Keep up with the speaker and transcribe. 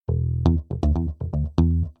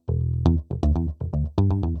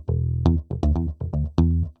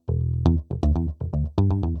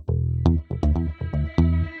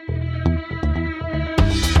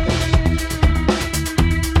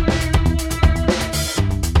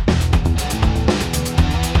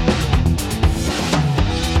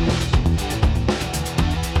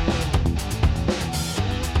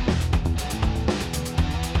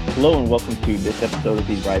Hello and welcome to this episode of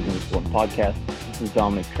the Rising with One podcast. This is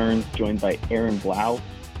Dominic Kearns, joined by Aaron Blau.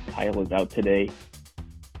 Kyle is out today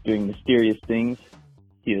doing mysterious things.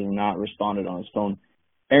 He has not responded on his phone.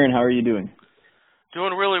 Aaron, how are you doing?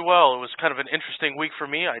 Doing really well. It was kind of an interesting week for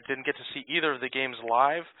me. I didn't get to see either of the games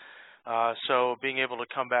live, so being able to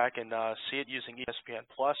come back and see it using ESPN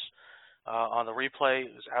Plus on the replay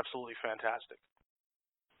is absolutely fantastic.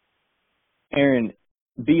 Aaron,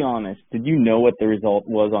 be honest. Did you know what the result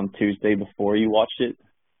was on Tuesday before you watched it?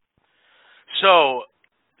 So,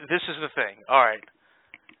 this is the thing. All right.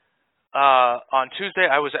 On Tuesday,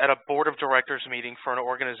 I was at a board of directors meeting for an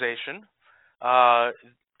organization.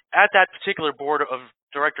 At that particular board of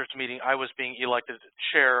directors meeting, I was being elected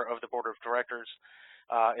chair of the board of directors.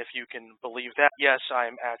 If you can believe that, yes,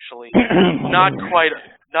 I'm actually not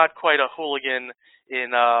quite a hooligan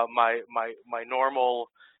in my normal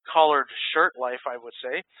collared shirt life, I would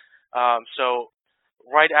say. So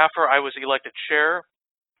right after I was elected chair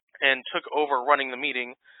and took over running the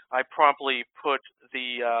meeting, I promptly put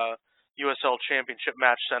the USL Championship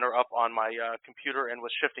Match Center up on my computer and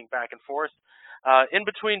was shifting back and forth in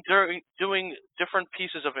between doing different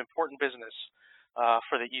pieces of important business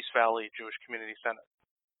for the East Valley Jewish Community Center.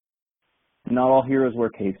 Not all heroes wear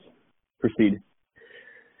capes. Proceed.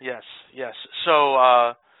 Yes. So,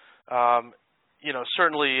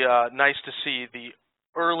 certainly nice to see the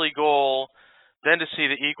early goal, then to see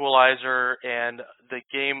the equalizer, and the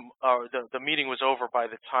game, the meeting was over by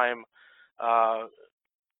the time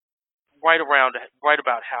right about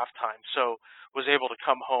halftime. So was able to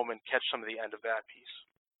come home and catch some of the end of that piece.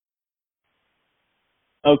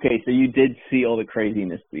 Okay, so you did see all the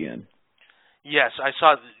craziness at the end. Yes, I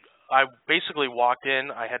saw. I basically walked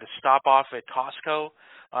in. I had to stop off at Costco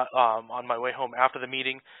on my way home after the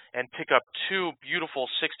meeting and pick up two beautiful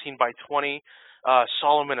 16 by 20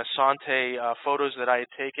 Solomon Asante photos that I had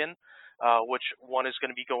taken, which one is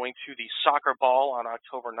going to be going to the Soccer Ball on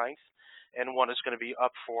October 9th, and one is going to be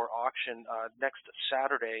up for auction next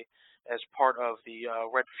Saturday as part of the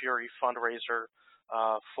Red Fury fundraiser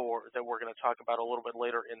that we're going to talk about a little bit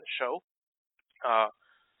later in the show.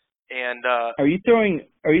 Are you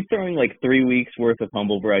throwing like 3 weeks worth of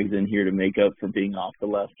humble brags in here to make up for being off the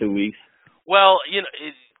last 2 weeks? Well,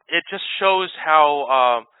 it just shows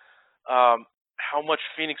how much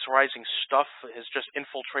Phoenix Rising stuff has just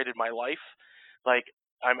infiltrated my life. Like,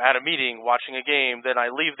 I'm at a meeting watching a game, then I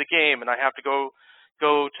leave the game and I have to go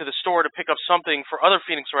to the store to pick up something for other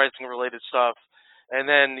Phoenix Rising related stuff. And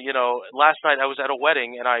then, last night I was at a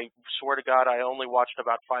wedding and I swear to God I only watched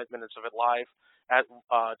about 5 minutes of it live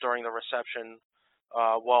during the reception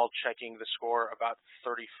while checking the score about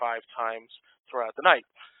 35 times throughout the night.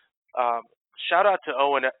 Shout out to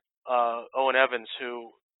Owen Evans,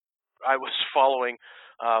 who I was following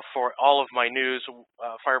for all of my news.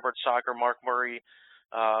 Firebird Soccer, Mark Murray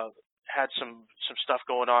had some stuff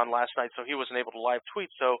going on last night, so he wasn't able to live tweet.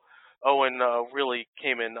 So Owen really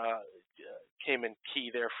came in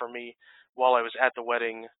key there for me while I was at the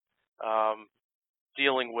wedding,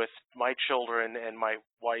 dealing with my children and my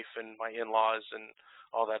wife and my in-laws and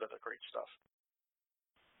all that other great stuff.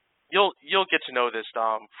 You'll get to know this,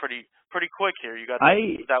 Dom, pretty quick here. You got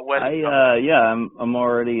that wedding. I'm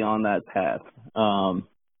already on that path.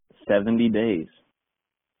 70 days.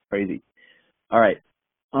 Crazy. All right.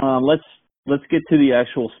 Let's get to the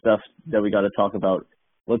actual stuff that we got to talk about.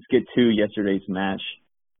 Let's get to yesterday's match.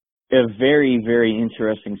 A very, very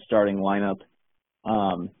interesting starting lineup.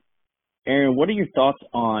 Aaron, what are your thoughts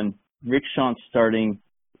on Rick Schantz starting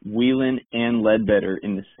Whelan and Ledbetter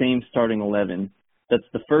in the same starting 11? That's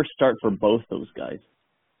the first start for both those guys.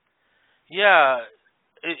 Yeah,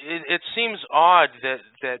 it seems odd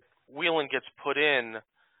that Whelan gets put in,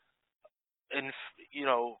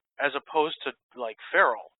 as opposed to like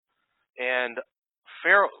Farrell. And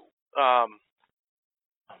Farrell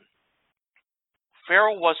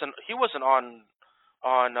wasn't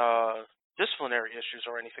on disciplinary issues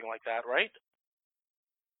or anything like that, right?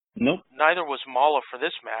 Nope. Neither was Mala for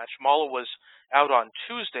this match. Mala was out on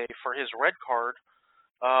Tuesday for his red card.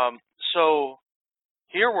 So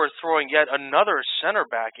here we're throwing yet another center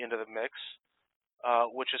back into the mix,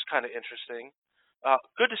 which is kind of interesting.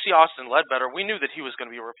 Good to see Austin Ledbetter. We knew that he was going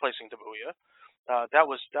to be replacing Dabuya. That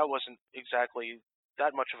wasn't exactly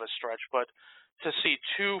that much of a stretch, but to see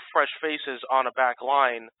two fresh faces on a back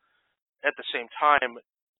line at the same time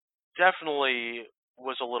definitely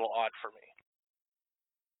was a little odd for me.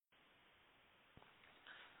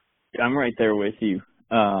 I'm right there with you.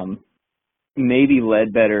 Maybe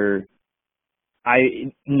Ledbetter.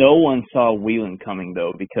 No one saw Whelan coming,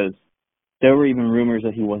 though, because there were even rumors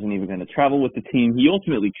that he wasn't even going to travel with the team. He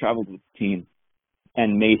ultimately traveled with the team.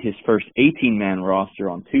 and made his first 18-man roster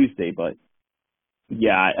on Tuesday. But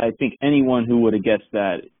yeah, I think anyone who would have guessed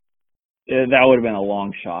that, that would have been a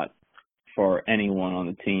long shot for anyone on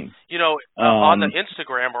the team. On the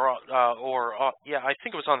Instagram I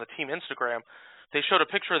think it was on the team Instagram, they showed a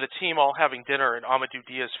picture of the team all having dinner at Amadou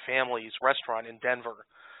Diaz's family's restaurant in Denver.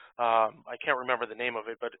 I can't remember the name of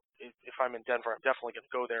it, but if I'm in Denver, I'm definitely going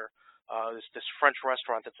to go there. This French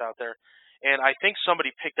restaurant that's out there. And I think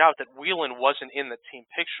somebody picked out that Whelan wasn't in the team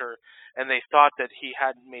picture, and they thought that he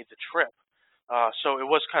hadn't made the trip. So it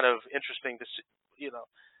was kind of interesting to see,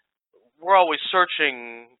 we're always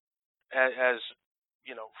searching as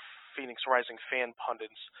Phoenix Rising fan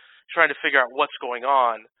pundits, trying to figure out what's going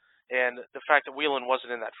on. And the fact that Whelan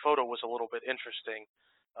wasn't in that photo was a little bit interesting.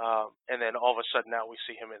 And then all of a sudden now we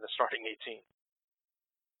see him in the starting 18.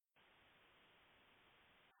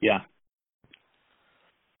 Yeah.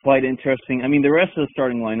 Quite interesting. I mean, the rest of the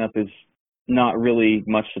starting lineup is not really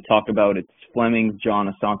much to talk about. It's Fleming,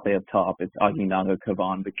 John Asante up top. It's Aguinaga,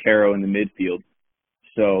 Cavan, Vaquero in the midfield.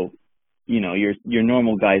 So, your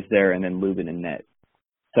normal guys there, and then Lubin and net.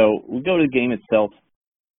 So we go to the game itself,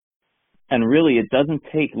 and really it doesn't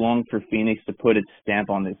take long for Phoenix to put its stamp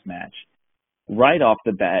on this match. Right off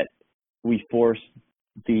the bat, we forced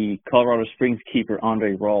the Colorado Springs keeper,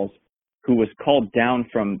 Andre Rawls, who was called down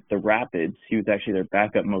from the Rapids. He was actually their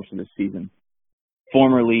backup most of the season.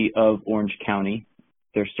 Formerly of Orange County,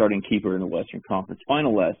 their starting keeper in the Western Conference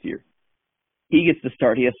Final last year. He gets to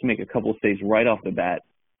start. He has to make a couple of saves right off the bat.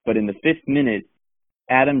 But in the 5th minute,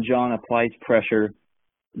 Adam John applies pressure.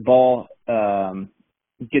 Ball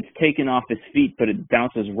gets taken off his feet, but it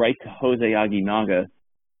bounces right to Jose Aguinaga,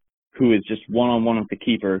 who is just one-on-one with the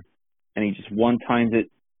keeper. And he just one-times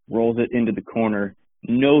it, rolls it into the corner.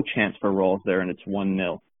 No chance for Rawls there, and it's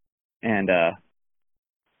 1-0. And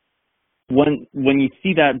when you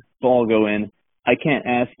see that ball go in, I can't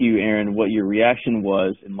ask you, Aaron, what your reaction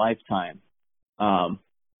was in lifetime.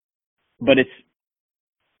 But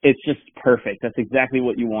it's just perfect. That's exactly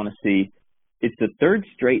what you want to see. It's the 3rd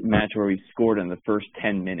straight match where we've scored in the first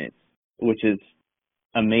 10 minutes, which is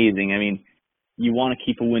amazing. I mean, you want to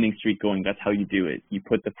keep a winning streak going. That's how you do it. You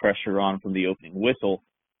put the pressure on from the opening whistle.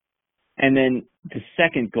 And then the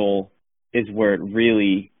second goal is where it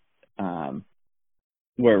really goes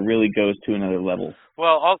to another level.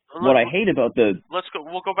 Well, what I hate about let's go.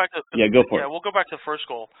 We'll go back to go for it. Yeah, we'll go back to the first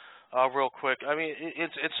goal real quick. I mean,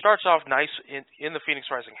 it starts off nice in the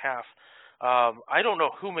Phoenix Rising half. I don't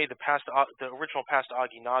know who made the original pass to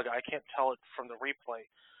Aguinaga. I can't tell it from the replay.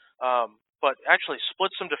 But actually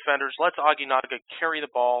splits some defenders, lets Aguinaga carry the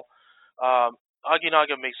ball.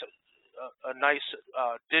 Aguinaga makes a nice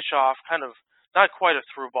dish off, kind of not quite a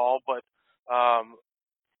through ball, but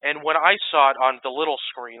and when I saw it on the little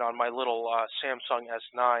screen on my little Samsung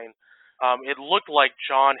S9, it looked like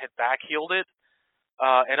John had backheeled it,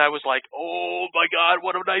 and I was like, "Oh my God,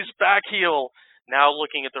 what a nice backheel!" Now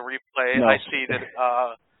looking at the replay, No. I see that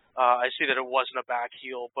it wasn't a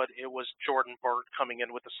backheel, but it was Jordan Burt coming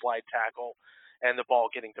in with the slide tackle, and the ball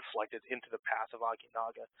getting deflected into the path of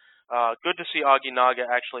Aguinaga. Good to see Aguinaga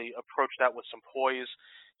actually approach that with some poise.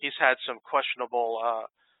 He's had some questionable,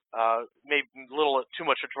 maybe a little too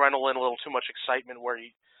much adrenaline, a little too much excitement where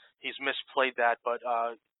he's misplayed that, but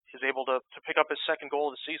he's able to pick up his second goal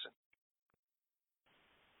of the season.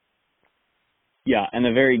 Yeah, and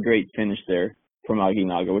a very great finish there from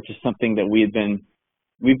Aguinaga, which is something that we've been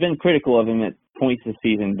critical of him at points this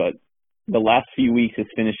season, but the last few weeks his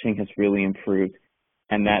finishing has really improved,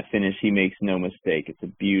 and that finish, he makes no mistake. It's a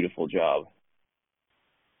beautiful job.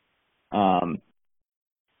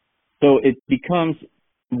 So it becomes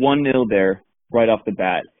 1-0 there right off the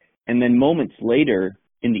bat, and then moments later,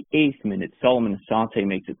 in the 8th minute, Solomon Asante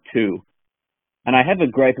makes it 2. And I have a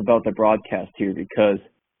gripe about the broadcast here because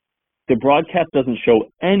the broadcast doesn't show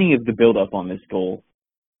any of the build-up on this goal.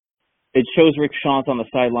 It shows Rick Schantz on the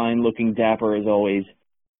sideline looking dapper as always.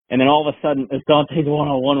 And then all of a sudden, Asante's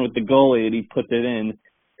one-on-one with the goalie and he puts it in.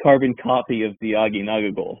 Carbon copy of the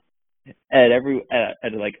Aguinaga goal.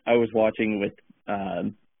 I was watching with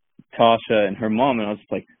Tasha and her mom, and I was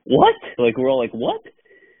just like, what? Like, we're all like, what?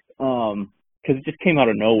 Because it just came out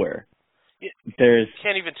of nowhere. You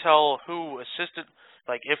can't even tell who assisted.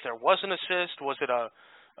 Like, if there was an assist, was it a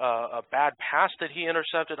bad pass that he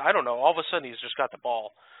intercepted? I don't know. All of a sudden, he's just got the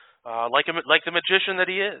ball, like the magician that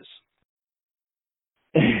he is.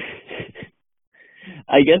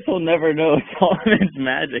 I guess we'll never know Solomon's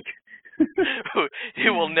magic. He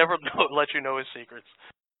will never let you know his secrets.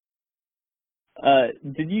 I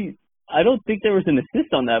don't think there was an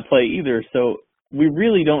assist on that play either, so we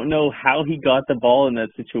really don't know how he got the ball in that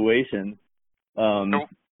situation.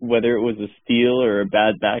 whether it was a steal or a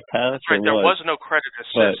bad back pass. That's right. There was no credit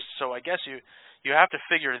assist, but, so I guess you have to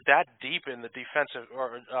figure that deep in the defensive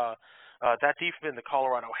or that deep in the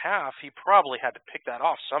Colorado half, he probably had to pick that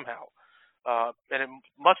off somehow. And it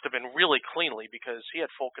must have been really cleanly because he had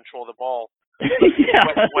full control of the ball yeah.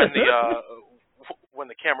 when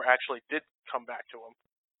the camera actually did come back to him.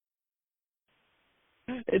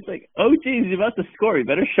 It's like, oh geez, he's about to score. You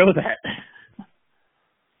better show that.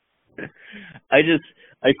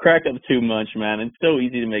 I crack up too much, man. It's so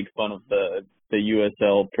easy to make fun of the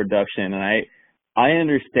USL production, and I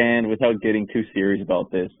understand, without getting too serious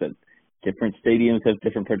about this, that different stadiums have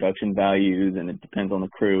different production values, and it depends on the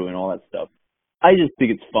crew and all that stuff. I just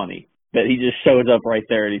think it's funny that he just shows up right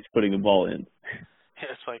there and he's putting the ball in.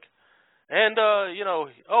 It's like, and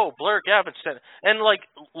Blair Gavinston, and like,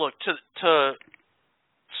 look to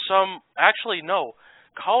some. Actually, no,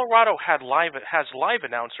 Colorado has live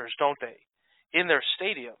announcers, don't they, in their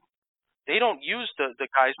stadium? They don't use the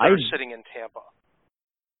guys that are sitting in Tampa.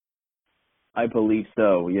 I believe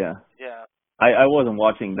so, yeah. Yeah. I wasn't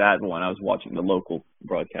watching that one. I was watching the local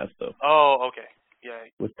broadcast, though. Oh, okay. Yeah.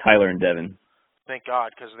 With Tyler and Devin. Thank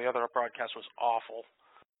God, because the other broadcast was awful.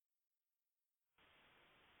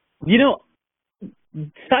 You know,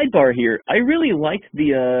 sidebar here, I really liked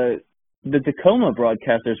the Tacoma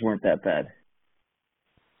broadcasters weren't that bad.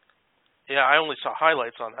 Yeah, I only saw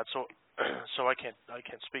highlights on that, so I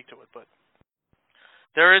can't speak to it. But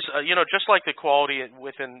there is, just like the quality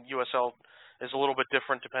within USL is a little bit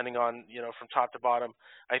different depending on, from top to bottom.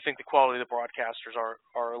 I think the quality of the broadcasters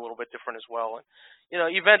are a little bit different as well.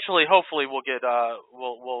 And eventually, hopefully, we'll get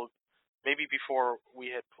we'll maybe before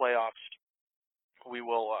we hit playoffs, we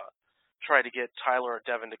will try to get Tyler or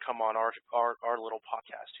Devin to come on our little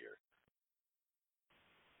podcast here.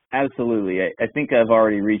 Absolutely. I think I've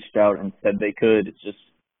already reached out and said they could. It's just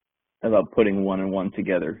about putting one and one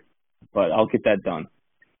together. But I'll get that done.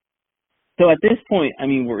 So at this point, I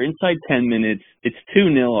mean, we're inside 10 minutes. It's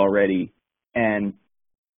 2-0 already. And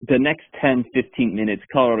the next 10, 15 minutes,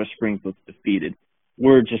 Colorado Springs looks defeated.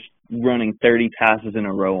 We're just running 30 passes in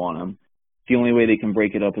a row on them. The only way they can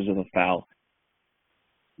break it up is with a foul.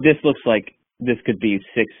 This looks like this could be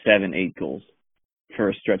 6, 7, 8 goals for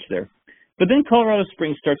a stretch there. But then Colorado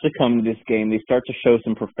Springs starts to come to this game. They start to show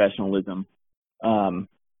some professionalism.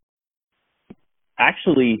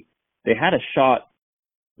 Actually, they had a shot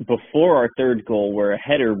before our third goal where a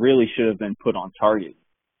header really should have been put on target.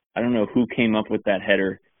 I don't know who came up with that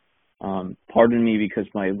header. Pardon me, because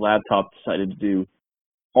my laptop decided to do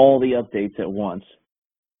all the updates at once.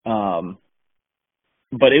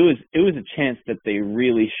 But it was a chance that they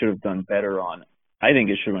really should have done better on. I think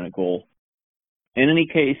it should have been a goal. In any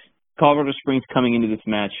case, Colorado Springs coming into this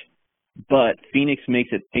match, but Phoenix makes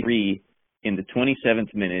it 3 in the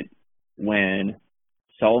 27th minute when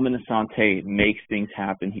Solomon Asante makes things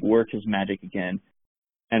happen. He works his magic again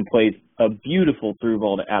and plays a beautiful through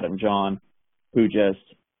ball to Adam John, who just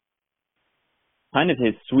kind of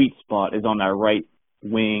his sweet spot is on that right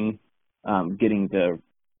wing, getting to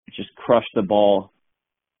just crush the ball,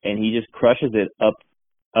 and he just crushes it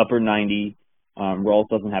upper 90. Rawls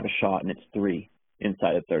doesn't have a shot, and it's 3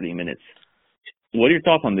 inside of 30 minutes. What are your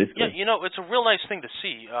thoughts on this game? Yeah, it's a real nice thing to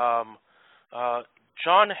see.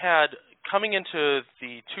 John had, coming into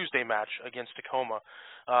the Tuesday match against Tacoma,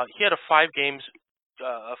 he had a 5-game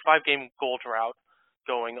goal drought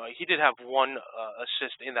going. He did have 1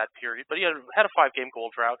 assist in that period, but he had a 5-game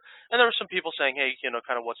goal drought. And there were some people saying, hey,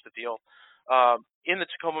 kind of what's the deal? In the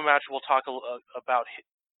Tacoma match, we'll talk about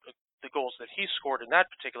the goals that he scored in that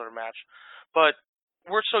particular match. But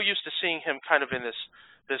we're so used to seeing him kind of in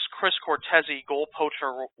this Chris Cortese goal poacher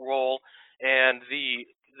role, and the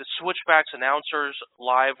Switchbacks announcers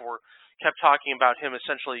live kept talking about him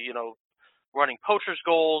essentially, running poacher's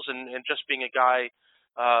goals and just being a guy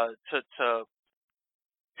to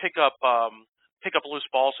pick up loose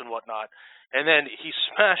balls and whatnot. And then he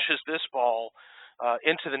smashes this ball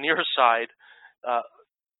into the near side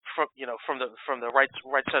from the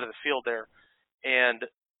right side of the field there, and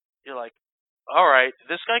you're like, all right,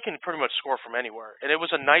 this guy can pretty much score from anywhere. And it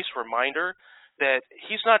was a nice reminder that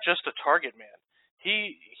he's not just a target man.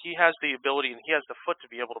 He has the ability and he has the foot to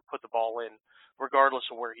be able to put the ball in regardless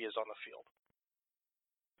of where he is on the field.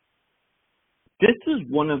 This is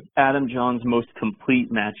one of Adam John's most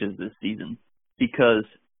complete matches this season because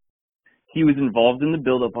he was involved in the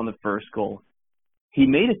build-up on the first goal. He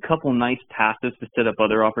made a couple nice passes to set up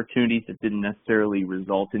other opportunities that didn't necessarily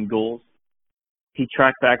result in goals. He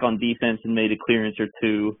tracked back on defense and made a clearance or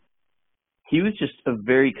 2. He was just a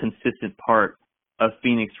very consistent part of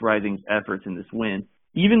Phoenix Rising's efforts in this win,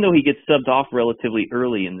 even though he gets subbed off relatively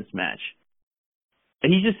early in this match.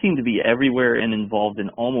 he just seemed to be everywhere and involved in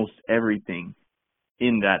almost everything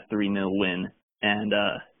in that 3-0 win. And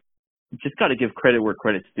just got to give credit where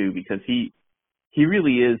credit's due, because he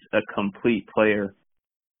really is a complete player.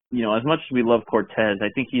 You know, as much as we love Cortez, I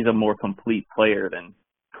think he's a more complete player than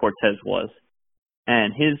Cortez was.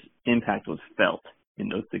 And his impact was felt in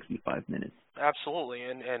those 65 minutes. Absolutely,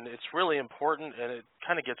 and it's really important, and it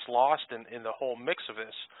kind of gets lost in the whole mix of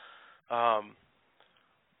this,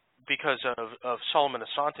 because of Solomon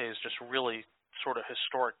Asante is just really sort of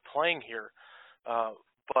historic playing here.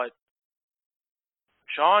 But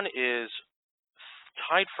John is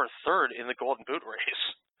tied for third in the Golden Boot race.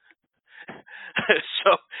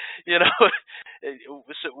 So, you know,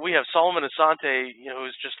 so we have Solomon Asante, you know, who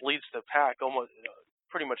just leads the pack, almost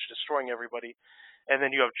pretty much destroying everybody. And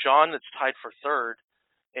then you have John that's tied for third,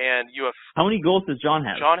 and you have... How many goals does John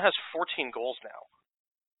have? John has 14 goals now.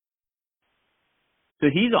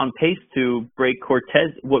 So he's on pace to break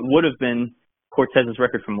Cortez, what would have been Cortez's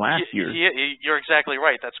record from last year. You're exactly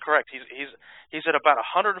right. That's correct. He's at about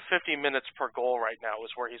 150 minutes per goal right now,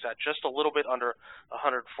 is where he's at, just a little bit under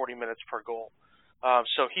 140 minutes per goal.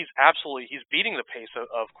 So he's beating the pace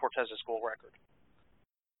of Cortez's goal record.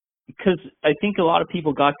 Because I think a lot of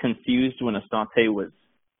people got confused when Asante was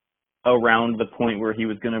around the point where he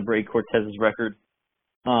was going to break Cortez's record.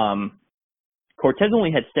 Cortez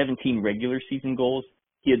only had 17 regular season goals.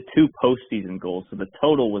 He had 2 postseason goals, so the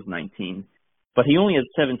total was 19. But he only had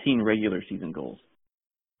 17 regular season goals.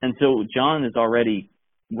 And so John is already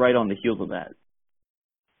right on the heels of that.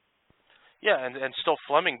 Yeah, and still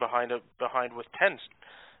Fleming behind with 10.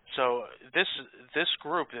 So this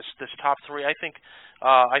group, this top 3, I think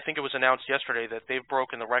it was announced yesterday that they've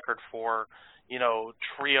broken the record for, you know,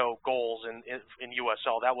 trio goals in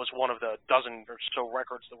USL. That was one of the dozen or so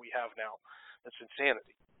records that we have now. That's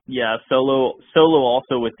insanity. Yeah, Solo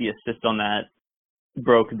also with the assist on that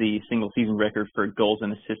broke the single season record for goals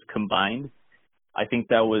and assists combined. I think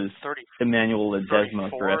that was Emmanuel Ledesma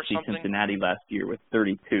for FC Cincinnati last year with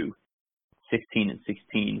 32, 16 and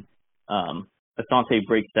 16. Asante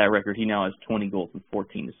breaks that record. He now has 20 goals and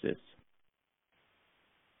 14 assists.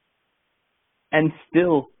 And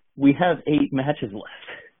still, we have 8 matches left.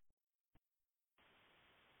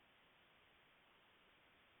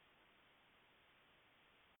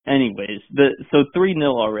 Anyways, so 3-0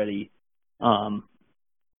 already.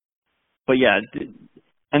 But yeah,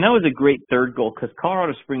 and that was a great third goal, because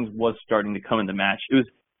Colorado Springs was starting to come in the match. It was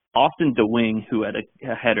Austin DeWing who had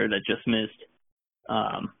a header that just missed.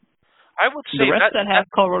 I would say the rest that half,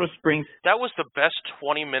 Colorado Springs. That was the best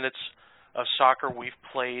 20 minutes of soccer we've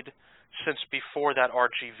played since before that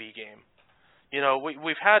RGV game. You know,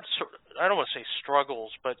 we've had, I don't want to say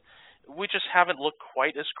struggles, but we just haven't looked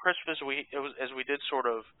quite as crisp as we did sort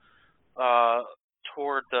of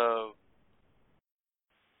toward the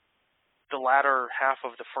latter half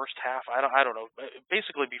of the first half. I don't know.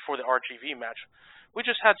 Basically, before the RGV match, we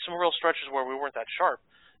just had some real stretches where we weren't that sharp,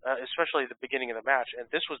 especially at the beginning of the match. And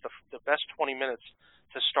this was the best 20 minutes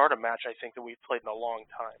to start a match, I think, that we've played in a long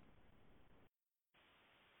time.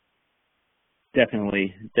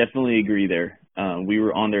 Definitely agree there. We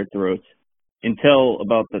were on their throats until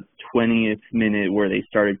about the 20th minute where they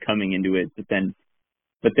started coming into it. But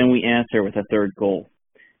then we answer with a third goal.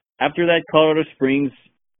 After that, Colorado Springs,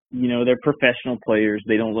 you know, they're professional players.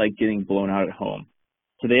 They don't like getting blown out at home.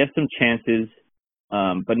 So they have some chances,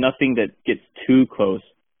 but nothing that gets too close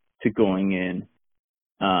to going in.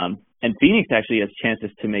 And Phoenix actually has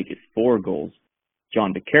chances to make it 4 goals.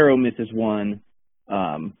 John DeCaro misses one.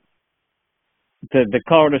 The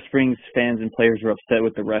Colorado Springs fans and players were upset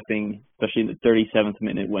with the reffing, especially in the 37th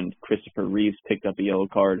minute when Christopher Reeves picked up a yellow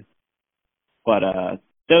card. But that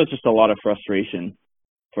was just a lot of frustration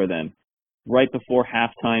for them. Right before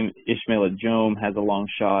halftime, Ishmael Ajome has a long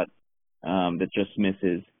shot that just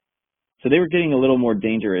misses. So they were getting a little more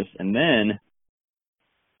dangerous. And then,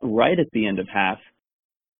 right at the end of half,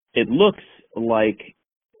 it looks like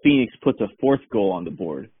Phoenix puts a 4th goal on the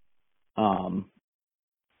board.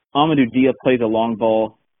 Amadou Dia plays a long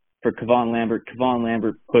ball for Kevon Lambert. Kevon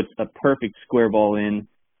Lambert puts a perfect square ball in,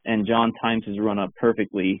 and John times his run up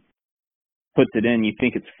perfectly, puts it in. You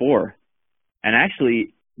think it's 4. And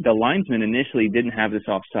actually, the linesman initially didn't have this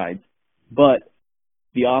offside, but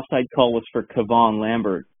the offside call was for Kevon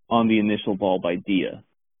Lambert on the initial ball by Dia.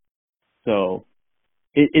 So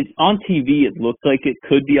it's on TV, it looked like it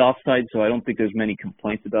could be offside, so I don't think there's many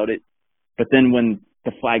complaints about it. But then when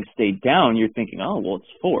the flag stayed down, you're thinking, oh, well, it's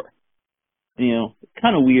 4. You know,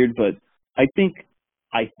 kind of weird, but I think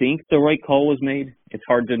the right call was made. It's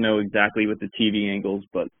hard to know exactly with the TV angles,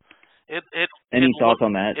 but any thoughts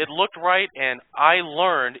on that? It looked right, and I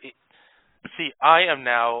learned See, I am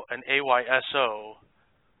now an AYSO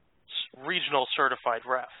regional certified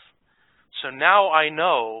ref. So now I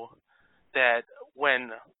know that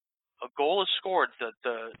when a goal is scored, the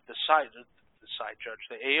side judge,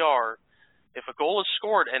 the AR, if a goal is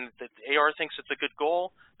scored and the AR thinks it's a good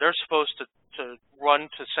goal, they're supposed to run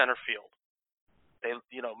to center field. They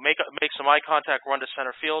make some eye contact, run to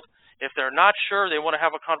center field. If they're not sure, they want to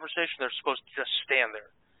have a conversation, they're supposed to just stand there.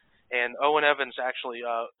 And Owen Evans actually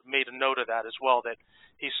made a note of that as well. That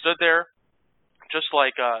he stood there, just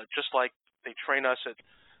like they train us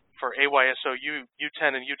for AYSO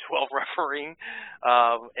U10 and U12 refereeing,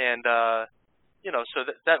 so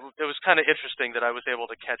that it was kind of interesting that I was able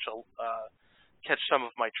to catch some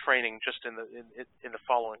of my training just in the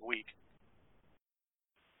following week.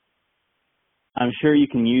 I'm sure you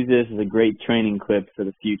can use this as a great training clip for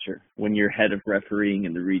the future when you're head of refereeing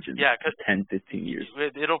in the region. Yeah, 10, 15 years.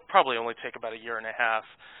 It'll probably only take about a year and a half.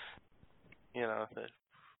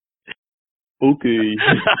 Okay.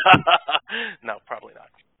 No, probably not.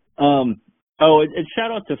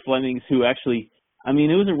 Shout out to Flemings, who actually, it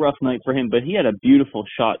was a rough night for him, but he had a beautiful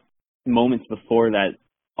shot moments before that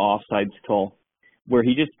offsides call where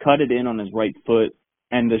he just cut it in on his right foot,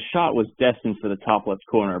 and the shot was destined for the top left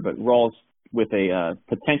corner, but Rawls, with a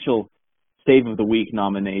potential Save of the Week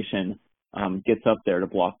nomination, gets up there to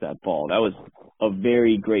block that ball. That was a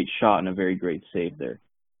very great shot and a very great save there.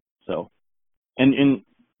 So, and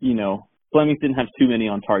Flemings didn't have too many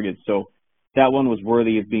on target, so that one was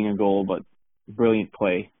worthy of being a goal, but brilliant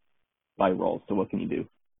play by Rawls. So what can you do?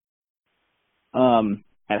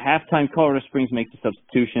 At halftime, Colorado Springs makes a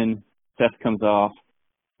substitution. Seth comes off.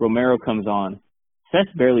 Romero comes on.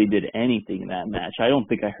 Seth barely did anything in that match. I don't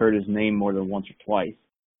think I heard his name more than once or twice.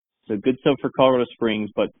 So good stuff for Colorado Springs,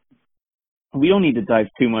 but we don't need to dive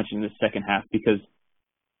too much into the second half because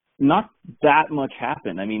not that much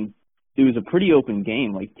happened. It was a pretty open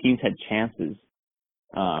game. Like, teams had chances.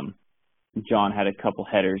 John had a couple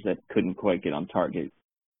headers that couldn't quite get on target.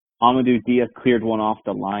 Amadou Diaz cleared one off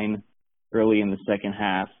the line early in the second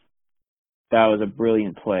half. That was a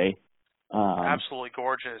brilliant play. Absolutely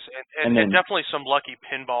gorgeous, and definitely some lucky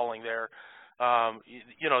pinballing there.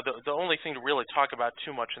 The only thing to really talk about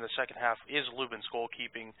too much in the second half is Lubin's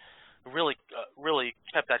goalkeeping. Really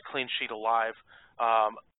kept that clean sheet alive,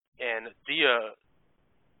 and Dia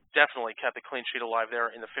definitely kept the clean sheet alive there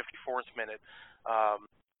in the 54th minute.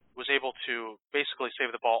 Was able to basically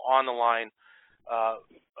save the ball on the line.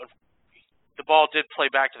 The ball did play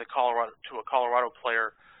back to a Colorado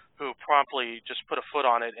player, who promptly just put a foot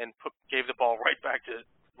on it and gave the ball right back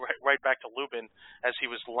to Lubin as he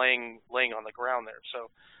was laying on the ground there.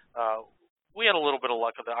 So we had a little bit of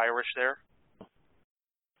luck of the Irish there.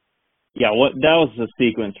 Yeah, that was a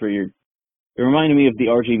sequence where it reminded me of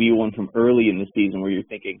the RGV one from early in the season where you're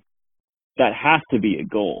thinking that has to be a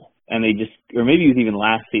goal, and they just, or maybe it was even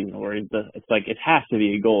last season where it's like it has to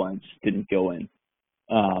be a goal and it just didn't go in.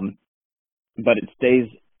 But it stays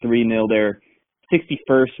 3-0 there.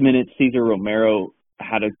 61st minute, Cesar Romero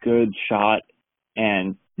had a good shot,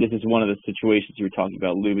 and this is one of the situations you were talking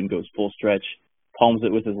about. Lubin goes full stretch, palms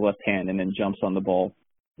it with his left hand, and then jumps on the ball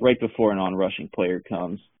right before an on-rushing player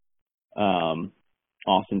comes.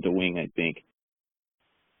 Austin DeWing, I think.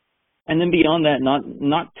 And then beyond that,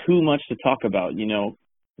 not too much to talk about.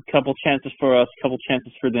 A couple chances for us, a couple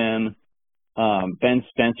chances for them. Ben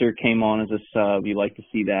Spencer came on as a sub. You like to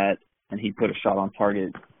see that, and he put a shot on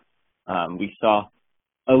target. We saw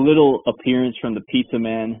a little appearance from the pizza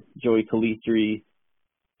man, Joey Calitri,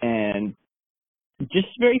 and just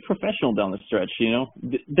very professional down the stretch,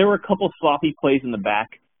 There were a couple sloppy plays in the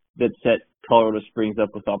back that set Colorado Springs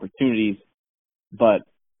up with opportunities, but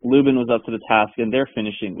Lubin was up to the task, and their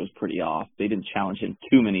finishing was pretty off. They didn't challenge him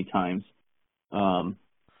too many times.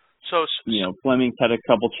 Flemings had a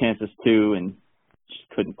couple chances too, and just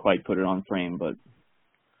couldn't quite put it on frame, but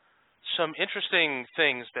some interesting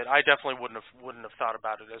things that I definitely wouldn't have thought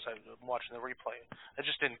about it as I'm watching the replay. I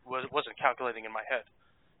just wasn't calculating in my head.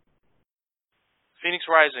 Phoenix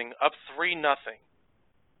Rising up 3-0,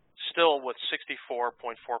 still with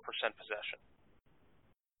 64.4% possession.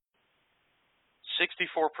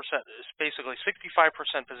 64%, basically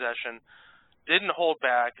 65% possession. Didn't hold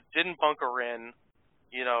back, didn't bunker in.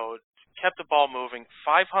 Kept the ball moving.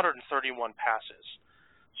 531 passes.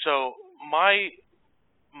 So my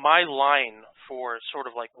line for sort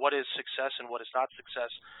of like what is success and what is not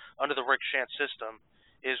success under the Rick Shant system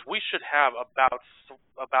is we should have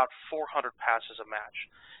about 400 passes a match.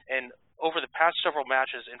 And over the past several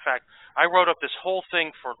matches, in fact, I wrote up this whole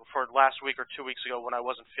thing for last week or 2 weeks ago when I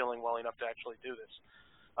wasn't feeling well enough to actually do this,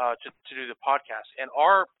 to do the podcast. And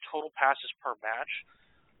our total passes per match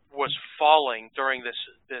was falling during this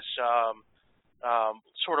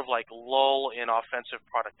sort of like lull in offensive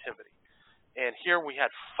productivity. And here we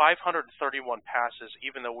had 531 passes,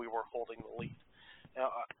 even though we were holding the lead.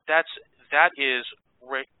 That is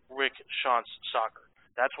Rick Schantz soccer.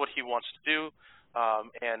 That's what he wants to do,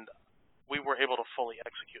 and we were able to fully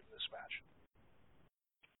execute in this match.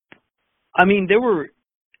 I mean,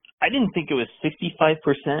 I didn't think it was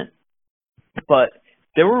 65%, but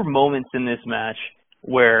there were moments in this match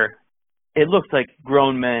where it looked like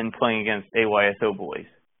grown men playing against AYSO boys,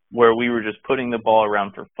 where we were just putting the ball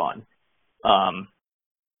around for fun.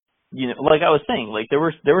 Like I was saying, like there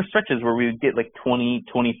were stretches where we would get like 20,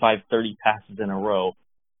 25, 30 passes in a row,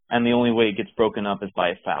 and the only way it gets broken up is by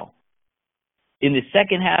a foul. In the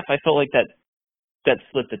second half, I felt like that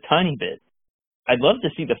slipped a tiny bit. I'd love to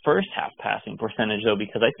see the first half passing percentage, though,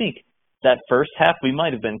 because I think that first half we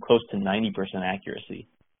might have been close to 90% accuracy.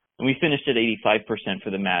 And we finished at 85% for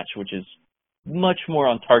the match, which is much more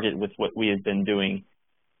on target with what we had been doing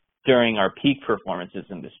during our peak performances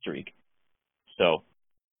in this streak. So,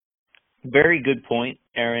 very good point,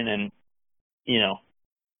 Aaron. And,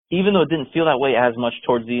 even though it didn't feel that way as much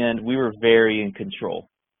towards the end, we were very in control.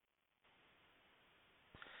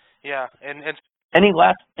 Yeah, and any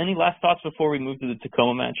last thoughts before we move to the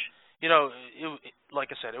Tacoma match?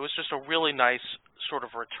 Like I said, it was just a really nice sort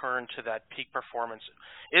of return to that peak performance.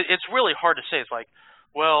 It's really hard to say. It's like,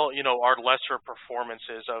 well, our lesser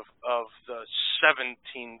performances of the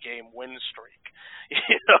 17-game win streak,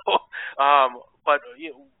 but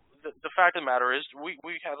the fact of the matter is we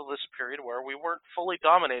had this period where we weren't fully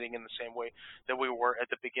dominating in the same way that we were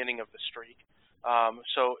at the beginning of the streak.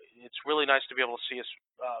 So it's really nice to be able to see us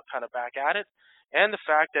kind of back at it. And the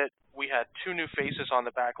fact that we had two new faces on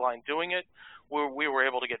the back line doing it, we were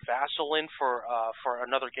able to get Vassell in for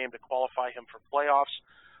another game to qualify him for playoffs.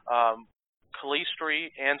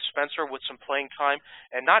 Calistri and Spencer with some playing time,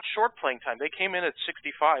 and not short playing time. They came in at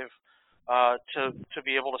 65 to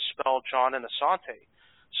be able to spell John and Asante.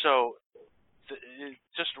 So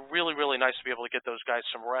just really, really nice to be able to get those guys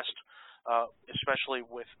some rest, especially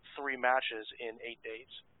with 3 matches in 8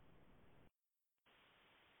 days.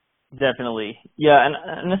 Definitely. Yeah,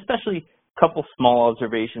 and especially a couple small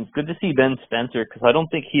observations. Good to see Ben Spencer, because I don't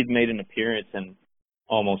think he'd made an appearance in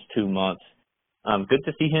almost 2 months. Good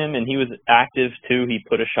to see him, and he was active, too. He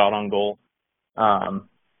put a shot on goal.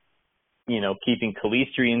 Keeping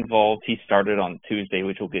Calistri involved. He started on Tuesday,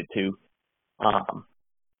 which we'll get to.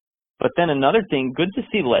 But then another thing, good to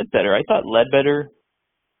see Ledbetter. I thought Ledbetter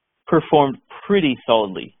performed pretty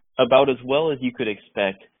solidly, about as well as you could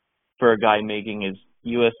expect for a guy making his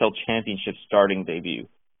USL Championship starting debut.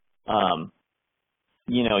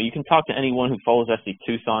 You can talk to anyone who follows FC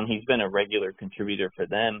Tucson. He's been a regular contributor for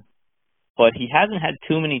them, but he hasn't had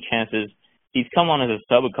too many chances. He's come on as a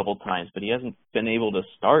sub a couple times, but he hasn't been able to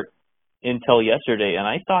start until yesterday, and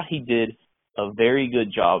I thought he did a very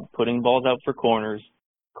good job putting balls out for corners,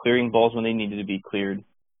 clearing balls when they needed to be cleared,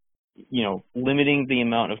 limiting the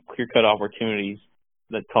amount of clear-cut opportunities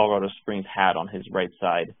that Colorado Springs had on his right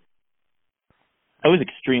side. I was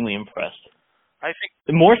extremely impressed. I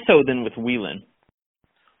think more so than with Whelan.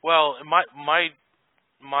 Well, my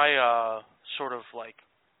sort of like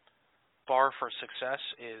bar for success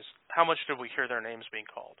is how much did we hear their names being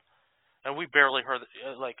called, and we barely heard.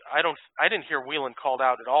 I didn't hear Whelan called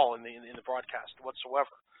out at all in the broadcast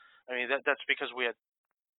whatsoever. I mean that's because we had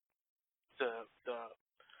the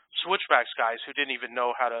switchbacks guys who didn't even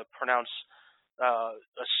know how to pronounce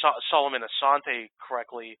Solomon Asante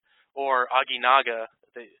correctly. Or Aginaga,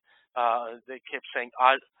 they kept saying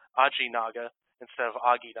Aginaga instead of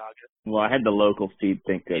Aginaga. Well, I had the local feed,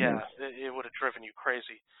 thank goodness. Yeah, it would have driven you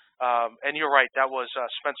crazy. And you're right, that was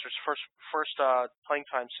Spencer's first playing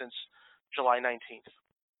time since July 19th.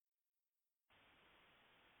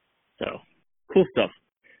 So, cool stuff.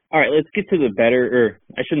 All right, let's get to the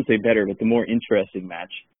the more interesting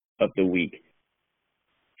match of the week.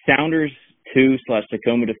 Sounders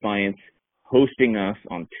 2/Tacoma Defiance hosting us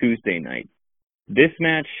on Tuesday night. This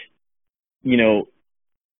match,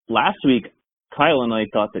 last week, Kyle and I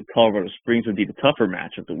thought that Colorado Springs would be the tougher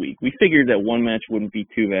match of the week. We figured that one match wouldn't be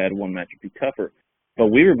too bad, one match would be tougher. But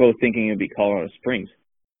we were both thinking it would be Colorado Springs.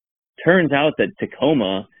 Turns out that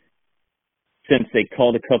Tacoma, since they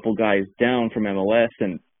called a couple guys down from MLS,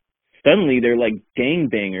 and suddenly they're like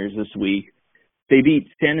gangbangers this week. They beat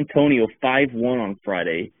San Antonio 5-1 on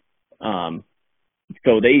Friday.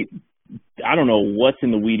 So I don't know what's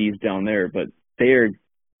in the Wheaties down there, but they're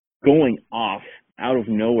going off out of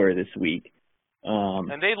nowhere this week.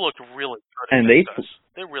 And they looked really good. And they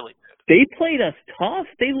really did. They played us tough.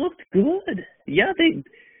 They looked good. Yeah, they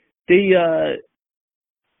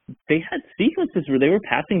they had sequences where they were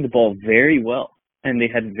passing the ball very well, and they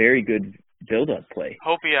had very good build-up play.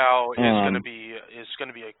 Hopiao is going to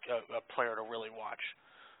be a player to really watch.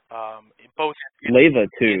 Both Leyva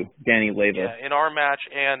too, Danny Leyva. Yeah, in our match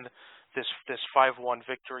and this 5-1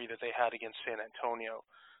 victory that they had against San Antonio.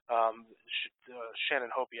 Shannon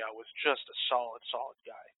Hopiao was just a solid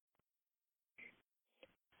guy.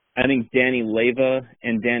 I think Danny Leyva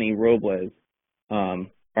and Danny Robles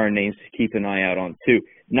are names to keep an eye out on too.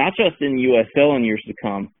 Not just in USL in years to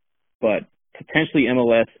come, but potentially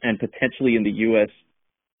MLS and potentially in the US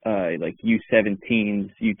like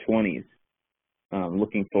U17s, U20s.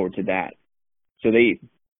 Looking forward to that. So they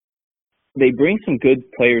bring some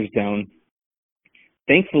good players down.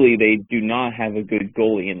 Thankfully, they do not have a good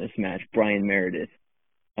goalie in this match, Brian Meredith.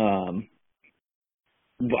 I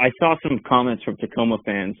saw some comments from Tacoma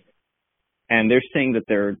fans, and they're saying that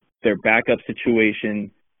their backup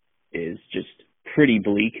situation is just pretty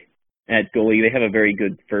bleak at goalie. They have a very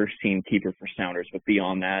good first-team keeper for Sounders, but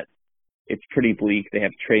beyond that, it's pretty bleak. They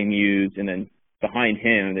have Trey Muse, and then behind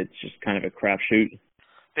him, it's just kind of a crapshoot.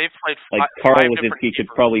 They've played Carl Wazicki could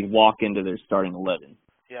probably walk into their starting 11.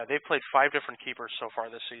 Yeah, they've played 5 different keepers so far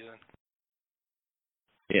this season.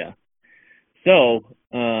 Yeah. So,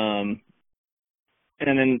 and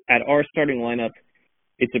then at our starting lineup,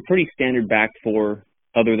 it's a pretty standard back four,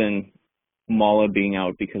 other than Mala being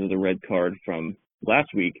out because of the red card from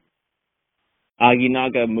last week.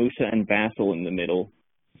 Aguinaga, Musa, and Vassell in the middle.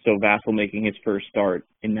 So Vassell making his first start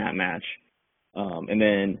in that match. And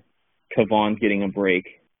then Kavan getting a break,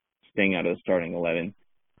 staying out of the starting 11.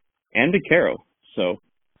 And Vaquero. So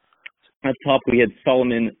at top, we had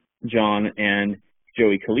Solomon, John, and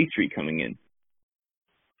Joey Calistri coming in.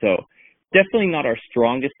 So definitely not our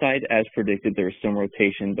strongest side. As predicted, there was some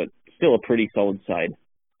rotation, but still a pretty solid side,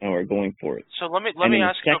 and we're going for it. So let me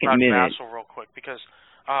ask you about Vassell real quick, because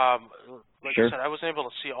like sure. I said, I wasn't able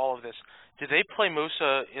to see all of this. Did they play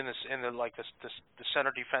Musa in the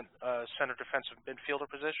center defensive midfielder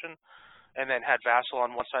position, and then had Vassell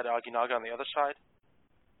on one side, Aguinaga on the other side?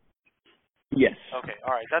 Yes. Okay,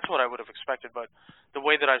 all right. That's what I would have expected, but the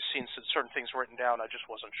way that I've seen certain things written down, I just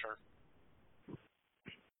wasn't sure.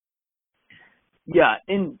 Yeah,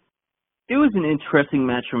 and it was an interesting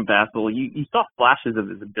match from Vassell. You saw flashes of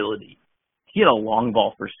his ability. He had a long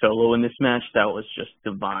ball for solo in this match that was just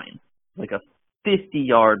divine. Like a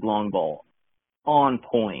 50-yard long ball on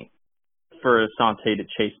point for Asante to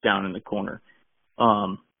chase down in the corner.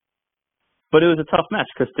 But it was a tough match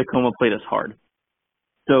because Tacoma played us hard.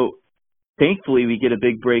 So thankfully, we get a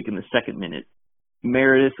big break in the second minute.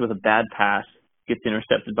 Meredith with a bad pass gets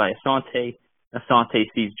intercepted by Asante.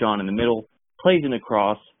 Asante sees John in the middle, plays in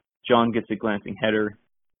across. John gets a glancing header.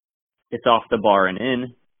 It's off the bar and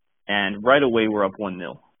in. And right away, we're up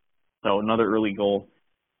 1-0. So another early goal.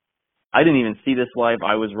 I didn't even see this live.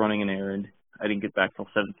 I was running an errand. I didn't get back till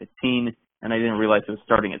 7:15, and I didn't realize it was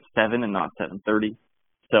starting at 7 and not 7:30.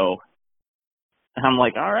 So I'm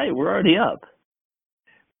like, all right, we're already up.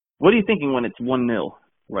 What are you thinking when it's 1-0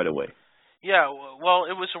 right away? Yeah, well,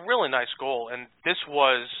 it was a really nice goal, and this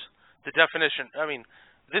was the definition. I mean,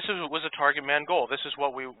 this was a target man goal. This is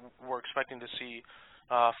what we were expecting to see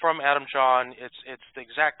from Adam John. It's the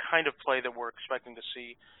exact kind of play that we're expecting to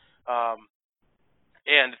see,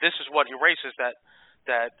 and this is what erases that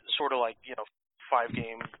sort of like, you know, five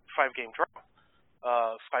game drought,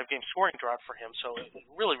 5-game scoring drought for him. So it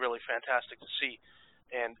was really fantastic to see,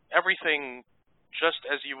 and everything just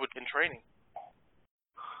as you would in training.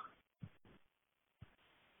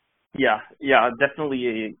 Yeah,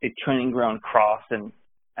 definitely a training ground cross and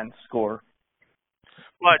score.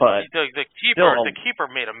 But the keeper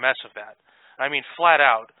made a mess of that. I mean, flat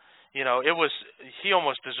out. You know, he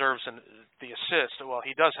almost deserves the assist. Well,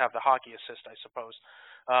 he does have the hockey assist, I suppose,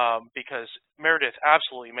 because Meredith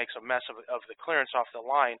absolutely makes a mess of the clearance off the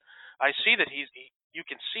line. I see that you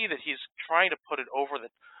can see that he's trying to put it over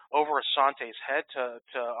Asante's head to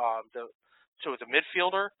the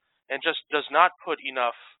midfielder, and just does not put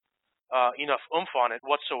enough oomph on it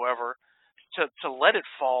whatsoever to let it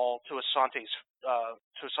fall to Asante's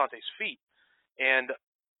feet. And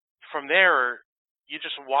from there, you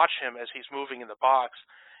just watch him as he's moving in the box,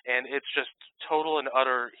 and it's just total and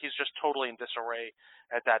utter. He's just totally in disarray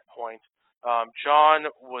at that point. John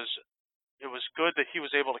it was good that he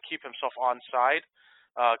was able to keep himself onside,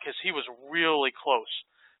 because he was really close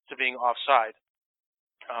to being offside.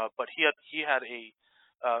 But he had a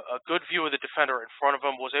good view of the defender in front of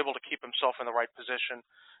him, was able to keep himself in the right position,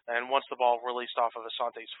 and once the ball released off of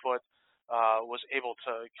Asante's foot, was able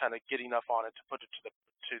to kind of get enough on it to put it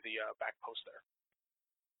to the back post there.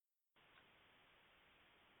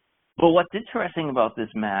 But what's interesting about this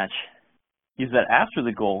match is that after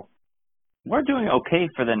the goal, we're doing okay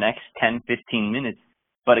for the next 10, 15 minutes.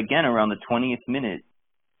 But again, around the 20th minute,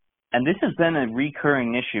 and this has been a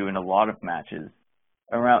recurring issue in a lot of matches,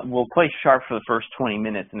 we'll play sharp for the first 20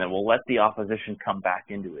 minutes, and then we'll let the opposition come back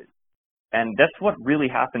into it. And that's what really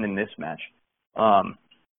happened in this match.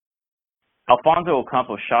 Alfonso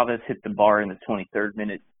Ocampo Chavez hit the bar in the 23rd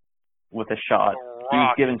minute with a shot. He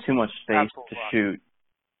was given too much space to shoot.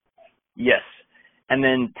 Yes. And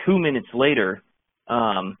then 2 minutes later,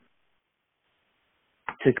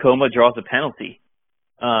 Tacoma draws a penalty.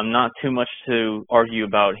 Not too much to argue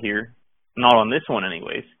about here. Not on this one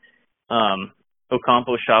anyways.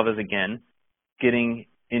 Ocampo Chavez again, getting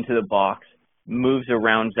into the box, moves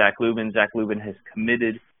around Zach Lubin. Zach Lubin has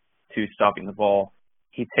committed to stopping the ball.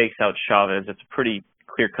 He takes out Chavez. It's a pretty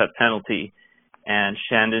clear-cut penalty. And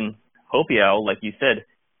Shandon Hopiau, like you said,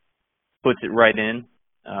 puts it right in.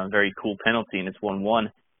 Very cool penalty, and it's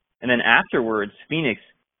 1-1. And then afterwards, Phoenix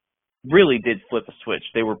really did flip a switch.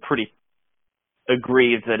 They were pretty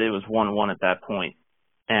aggrieved that it was 1-1 at that point.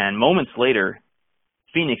 And moments later,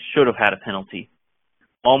 Phoenix should have had a penalty.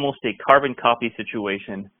 Almost a carbon copy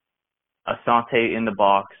situation. Asante in the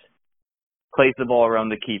box, plays the ball around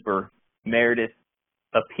the keeper. Meredith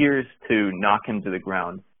appears to knock him to the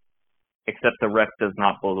ground, except the ref does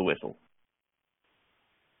not blow the whistle.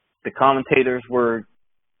 The commentators were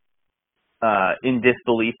in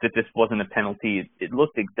disbelief that this wasn't a penalty. It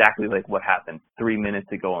looked exactly like what happened 3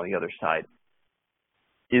 minutes ago on the other side.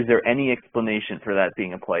 Is there any explanation for that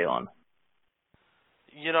being a play on?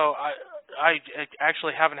 You know, I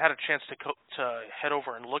actually haven't had a chance to head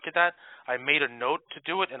over and look at that. I made a note to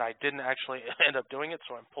do it, and I didn't actually end up doing it,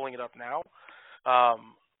 so I'm pulling it up now.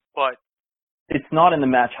 But it's not in the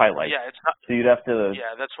match highlights. Yeah, it's not. So you'd have to.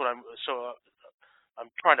 Yeah, that's what I'm. So I'm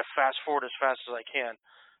trying to fast forward as fast as I can.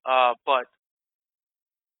 But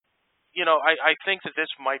you know, I think that this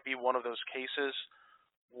might be one of those cases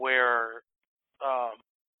where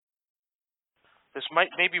this might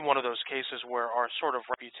maybe one of those cases where our sort of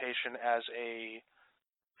reputation as a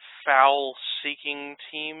foul-seeking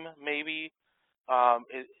team maybe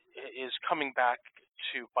is coming back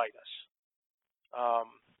to bite us.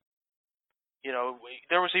 You know,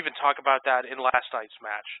 there was even talk about that in last night's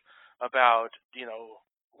match about, you know,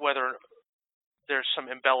 whether there's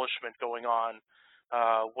some embellishment going on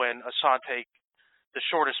when Asante, the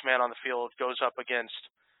shortest man on the field, goes up against,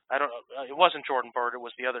 it wasn't Jordan Bird, it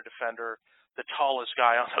was the other defender, the tallest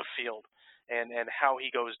guy on the field, and how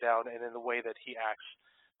he goes down and in the way that he acts.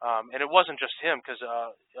 And it wasn't just him, because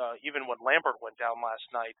even when Lambert went down last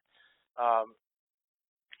night,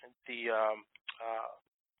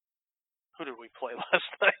 who did we play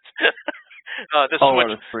last night?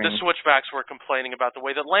 The Switchbacks were complaining about the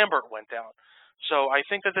way that Lambert went down. So I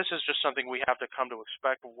think that this is just something we have to come to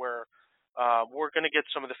expect, where we're going to get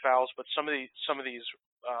some of the fouls, but some of these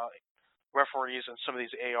referees and some of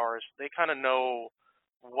these ARs, they kind of know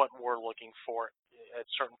what we're looking for at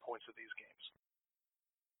certain points of these games.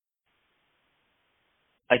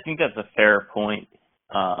 I think that's a fair point.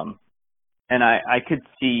 And I could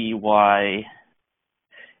see why.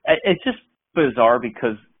 It's just bizarre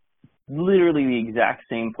because literally the exact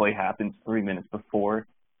same play happens 3 minutes before,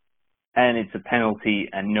 and it's a penalty,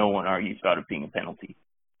 and no one argues about it being a penalty.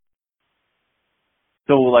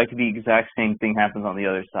 So, like, the exact same thing happens on the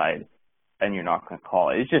other side, and you're not going to call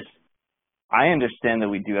it. It's just, I understand that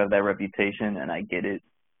we do have that reputation, and I get it,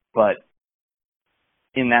 but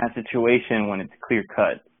in that situation, when it's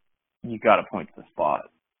clear-cut, you got to point to the spot.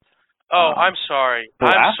 Oh, I'm sorry.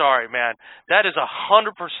 I'm sorry, man. That is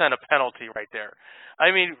 100% a penalty right there.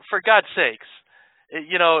 I mean, for God's sakes,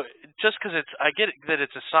 you know, just because I get that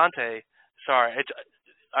it's Asante. Sorry,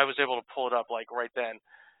 I was able to pull it up like right then.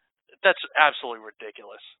 That's absolutely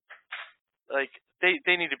ridiculous. Like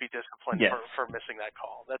they need to be disciplined for missing that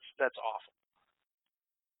call. That's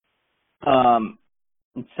awful.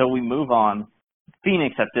 So we move on.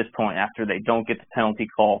 Phoenix at this point, after they don't get the penalty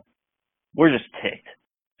call, we're just ticked.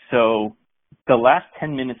 So the last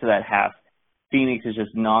 10 minutes of that half, Phoenix is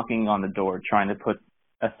just knocking on the door, trying to put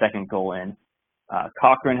a second goal in.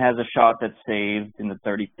 Cochran has a shot that's saved in the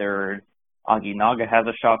 33rd. Aguinaga has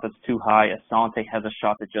a shot that's too high. Asante has a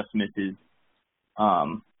shot that just misses.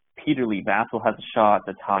 Peter Lee Vassell has a shot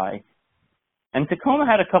that's high. And Tacoma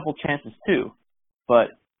had a couple chances too. But,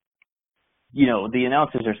 you know, the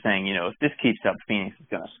announcers are saying, you know, if this keeps up, Phoenix is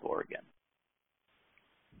going to score again.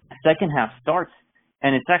 Second half starts,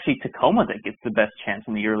 and it's actually Tacoma that gets the best chance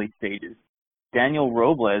in the early stages. Daniel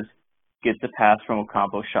Robles gets a pass from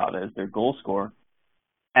Ocampo Chavez, their goal scorer,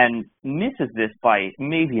 and misses this by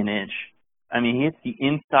maybe an inch. I mean, he hits the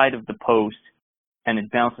inside of the post, and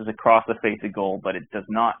it bounces across the face of goal, but it does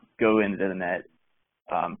not go into the net.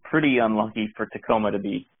 Pretty unlucky for Tacoma to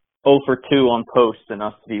be 0 for 2 on posts and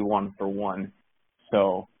us to be 1 for 1.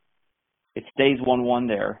 So it stays 1-1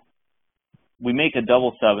 there. We make a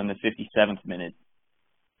double sub in the 57th minute.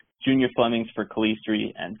 Junior Flemings for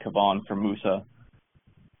Calistri and Kavan for Musa.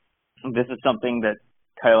 This is something that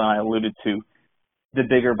Kyle and I alluded to. The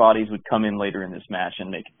bigger bodies would come in later in this match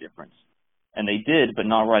and make a difference. And they did, but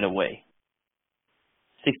not right away.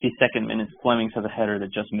 62nd minute, Flemings has a header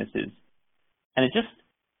that just misses. And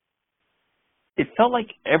it felt like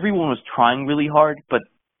everyone was trying really hard, but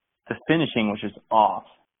the finishing was just off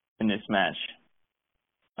in this match.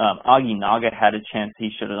 Agi Naga had a chance he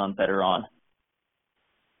should have done better on.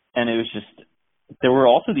 And it was just, there were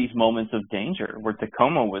also these moments of danger where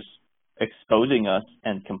Tacoma was exposing us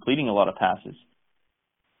and completing a lot of passes.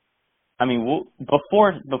 I mean,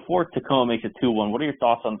 before Tacoma makes it 2-1, what are your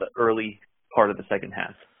thoughts on the early part of the second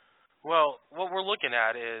half? Well, what we're looking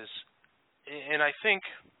at is, and I think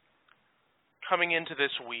coming into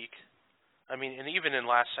this week, I mean, and even in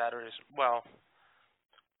last Saturday's, well,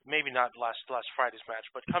 maybe not last Friday's match,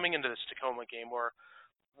 but coming into this Tacoma game where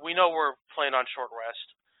we know we're playing on short rest,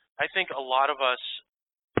 I think a lot of us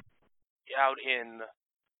out in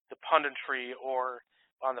the punditry or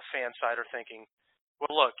on the fan side are thinking,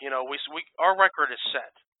 well, look, you know, we our record is set.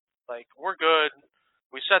 Like, we're good.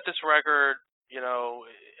 We set this record. You know,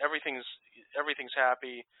 everything's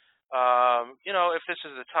happy. You know, if this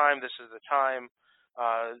is the time, this is the time.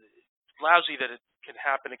 Lousy that it can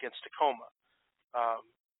happen against Tacoma.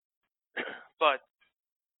 But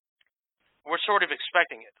we're sort of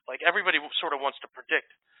expecting it. Like, everybody sort of wants to predict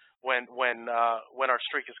when our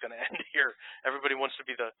streak is going to end here. Everybody wants to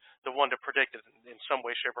be the one to predict it in some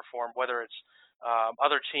way, shape, or form, whether it's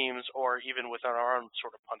other teams or even within our own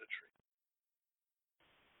sort of punditry.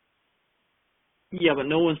 Yeah, but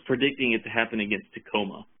no one's predicting it to happen against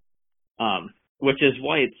Tacoma, which is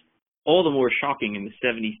why it's all the more shocking in the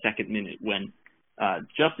 72nd minute when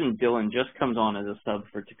Justin Dillon just comes on as a sub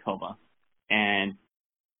for Tacoma, and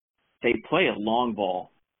they play a long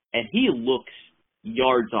ball, and he looks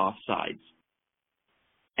yards off sides.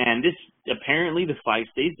 And this, apparently the 5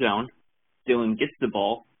 stays down, Dillon gets the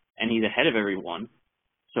ball, and he's ahead of everyone.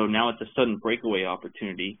 So now it's a sudden breakaway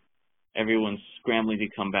opportunity. Everyone's scrambling to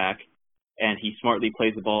come back, and he smartly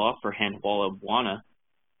plays the ball off for Handball Buana,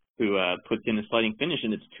 who puts in a sliding finish,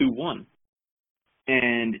 and it's 2-1.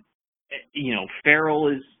 And, you know, Farrell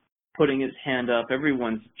is putting his hand up.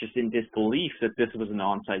 Everyone's just in disbelief that this was an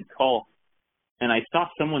onside call. And I saw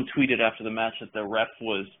someone tweeted after the match that the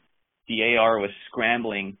AR was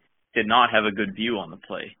scrambling, did not have a good view on the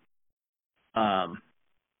play.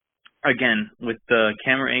 Again, with the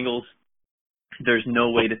camera angles, there's no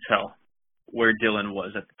way to tell where Dillon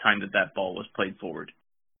was at the time that ball was played forward.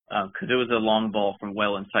 Because it was a long ball from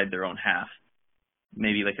well inside their own half,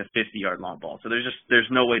 maybe like a 50-yard long ball. So there's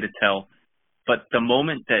no way to tell. But the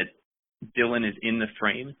moment that Dillon is in the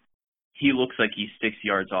frame, he looks like he's 6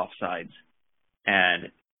 yards off sides.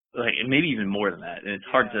 And like maybe even more than that. And it's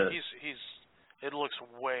hard to. It looks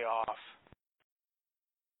way off.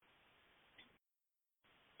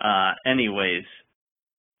 Anyways,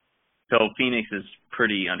 so Phoenix is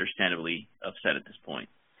pretty understandably upset at this point.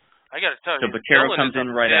 I got to tell you, so Vaquero Dillon comes is in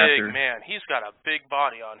a right big after. Man, he's got a big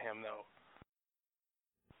body on him though.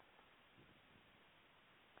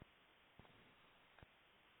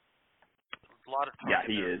 A lot of time. Yeah,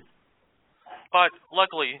 he is. But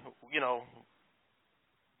luckily, you know,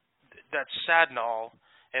 that's sad and all.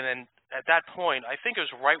 And then at that point, I think it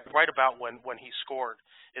was right about when he scored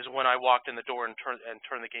is when I walked in the door and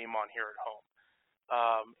turned the game on here at home.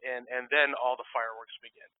 And then all the fireworks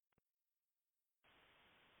begin.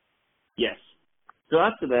 Yes. So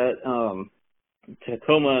after that,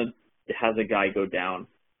 Tacoma has a guy go down.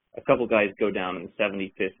 A couple guys go down in the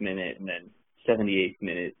 75th minute and then 78th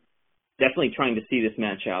minute. Definitely trying to see this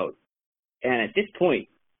match out. And at this point,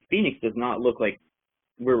 Phoenix does not look like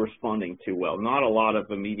we're responding too well. Not a lot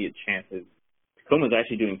of immediate chances. Tacoma's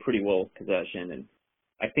actually doing pretty well with possession. And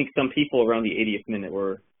I think some people around the 80th minute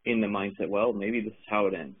were in the mindset, well, maybe this is how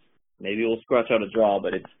it ends. Maybe we'll scratch out a draw,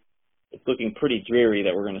 but it's looking pretty dreary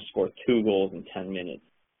that we're going to score 2 goals in 10 minutes,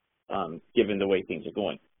 given the way things are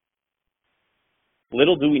going.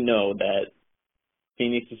 Little do we know that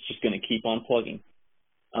Phoenix is just going to keep on plugging.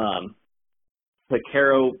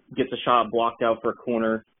 Vaquero gets a shot blocked out for a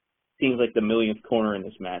corner. Seems like the millionth corner in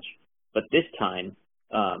this match. But this time,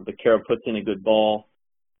 Vaquero puts in a good ball,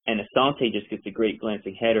 and Asante just gets a great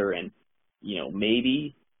glancing header. And, you know,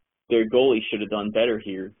 maybe their goalie should have done better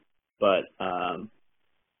here. But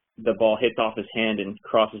the ball hits off his hand and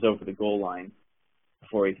crosses over the goal line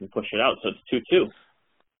before he can push it out. So it's 2-2,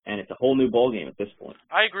 and it's a whole new ball game at this point.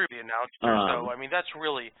 I agree with the announcers, though. I mean, that's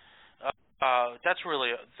really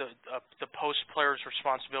the post player's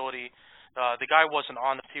responsibility. The guy wasn't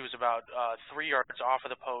on the. He was about 3 yards off of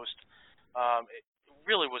the post. It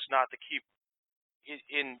really was not the key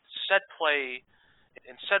in set play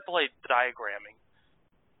diagramming.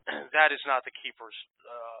 That is not the keeper's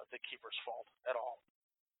fault at all.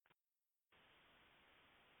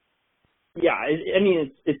 Yeah, I mean,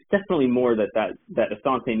 it's definitely more that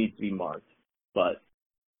Asante needs to be marked. But,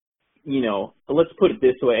 let's put it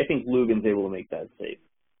this way. I think Lugan's able to make that save.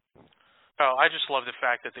 Oh, I just love the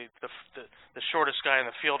fact that the shortest guy in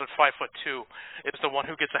the field at 5'2" is the one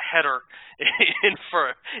who gets a header in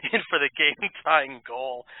for the game-tying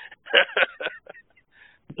goal.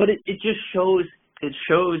 But it just shows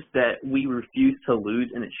that we refuse to lose,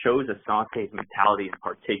 and it shows Asante's mentality in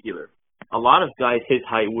particular. A lot of guys his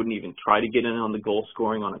height wouldn't even try to get in on the goal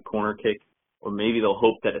scoring on a corner kick, or maybe they'll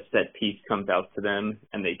hope that a set piece comes out to them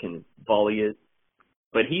and they can volley it.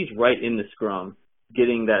 But he's right in the scrum,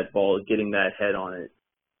 getting that ball, getting that head on it.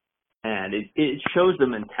 And it shows the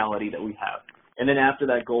mentality that we have. And then after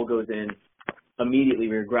that goal goes in, immediately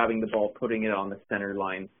we're grabbing the ball, putting it on the center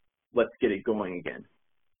line. Let's get it going again.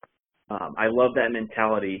 I love that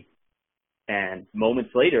mentality. And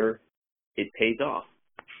moments later, it pays off.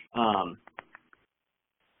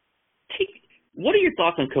 What are your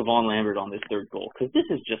thoughts on Kevon Lambert on this third goal? Because this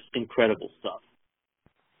is just incredible stuff.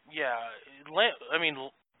 Yeah, I mean,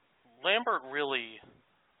 Lambert really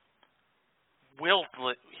willed.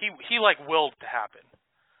 He willed to happen,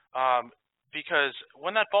 because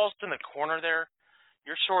when that ball's in the corner there,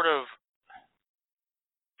 you're sort of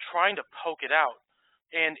trying to poke it out,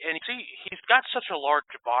 and see, he's got such a large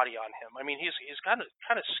body on him. I mean, he's kind of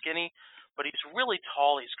skinny, but he's really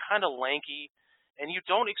tall. He's kind of lanky, and you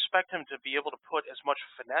don't expect him to be able to put as much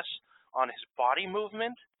finesse on his body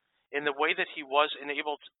movement in the way that he was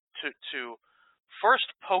able to first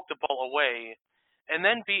poke the ball away, and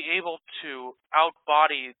then be able to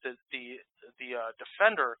outbody the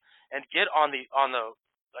defender and get on the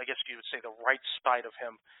I guess you would say the right side of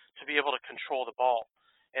him to be able to control the ball.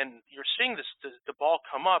 And you're seeing the ball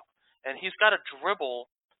come up, and he's got to dribble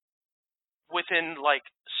within like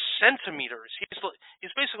centimeters.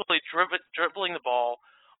 He's basically dribbling the ball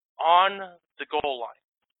on the goal line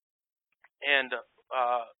and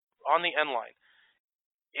on the end line,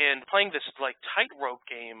 and playing this like tightrope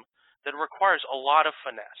game that requires a lot of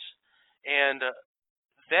finesse. And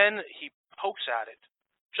then he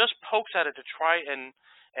just pokes at it to try and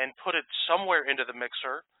put it somewhere into the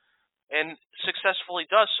mixer, and successfully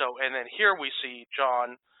does so. And then here we see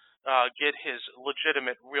John get his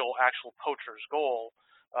legitimate, real, actual poacher's goal,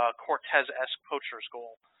 Cortez-esque poacher's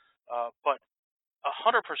goal. But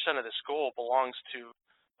 100% of this goal belongs to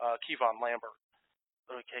Kevon Lambert.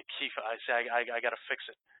 Okay, I got to fix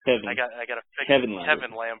it. Kevin. I got to fix Kevin Lambert.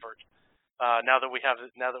 Kevin Lambert. Now that we have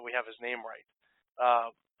his name right,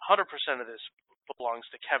 100% of this belongs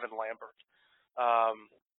to Kevin Lambert,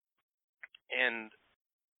 and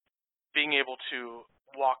being able to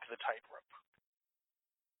walk the tightrope.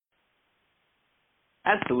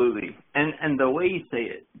 Absolutely, and the way you say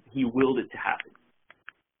it, he willed it to happen.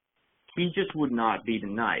 He just would not be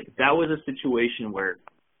denied. That was a situation where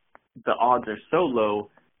the odds are so low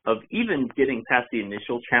of even getting past the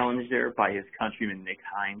initial challenge there by his countryman Nick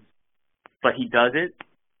Hines. But he does it.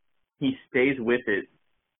 He stays with it.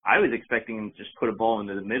 I was expecting him to just put a ball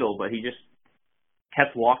into the middle, but he just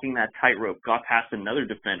kept walking that tightrope, got past another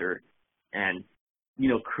defender, and,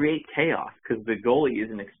 create chaos, because the goalie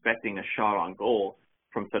isn't expecting a shot on goal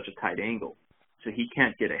from such a tight angle. So he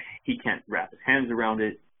can't wrap his hands around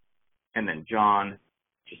it. And then John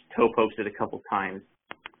just toe pokes it a couple times.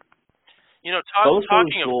 Both those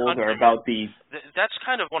goals are about that's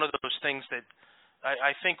kind of one of those things that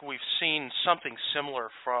I think we've seen something similar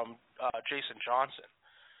from Jason Johnson.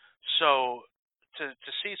 So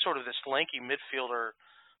to see sort of this lanky midfielder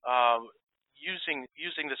using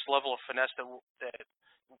this level of finesse that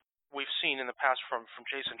we've seen in the past from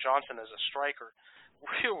Jason Johnson as a striker,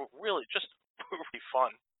 really just really fun.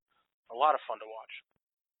 A lot of fun to watch.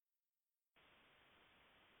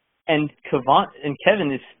 And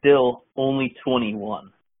Kevin is still only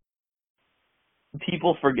 21.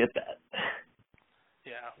 People forget that.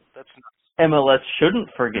 Yeah, that's nuts. MLS shouldn't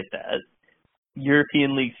forget that.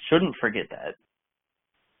 European leagues shouldn't forget that.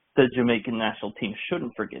 The Jamaican national team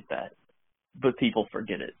shouldn't forget that. But people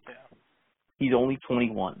forget it. Yeah. He's only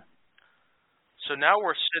 21. So now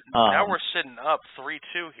we're sitting up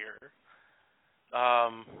 3-2 here.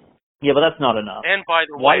 Yeah, but that's not enough. And by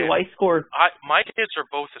the Why way, score? my kids are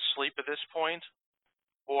both asleep at this point,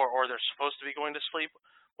 or they're supposed to be going to sleep.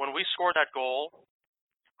 When we scored that goal,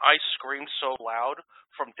 I screamed so loud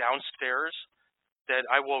from downstairs that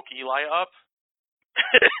I woke Eli up.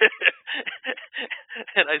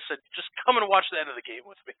 And I said, just come and watch the end of the game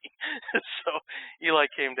with me. So Eli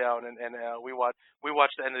came down, and we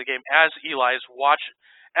watched the end of the game as Eli is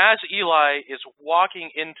walking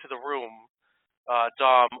into the room.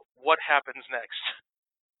 Dom, what happens next?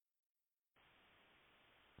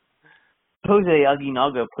 Jose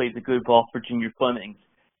Aguinaga plays a good ball for Junior Flemings,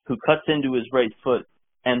 who cuts into his right foot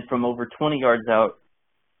and from over 20 yards out,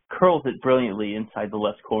 curls it brilliantly inside the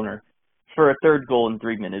left corner for a third goal in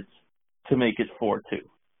 3 minutes to make it 4-2.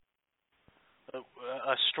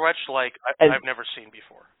 A stretch like I've never seen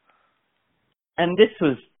before. And this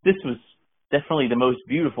was definitely the most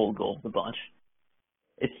beautiful goal of the bunch.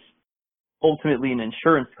 It's ultimately an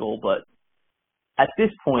insurance goal, but at this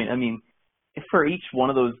point, I mean, for each one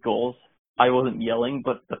of those goals, I wasn't yelling,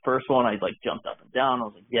 but the first one I jumped up and down. I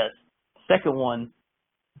was like, yes. Second one,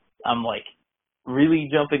 I'm really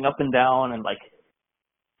jumping up and down and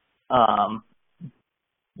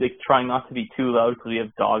trying not to be too loud because we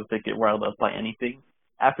have dogs that get riled up by anything.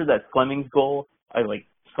 After that Fleming's goal, I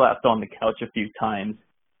slapped on the couch a few times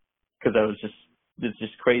because it's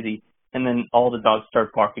just crazy. And then all the dogs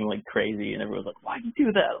start barking like crazy, and everyone's like, "Why'd you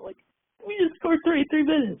do that?" We just scored 3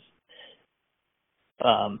 minutes.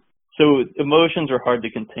 So emotions are hard to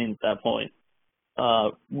contain at that point.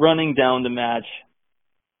 Running down the match,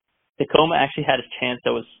 Tacoma actually had a chance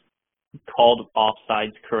that was called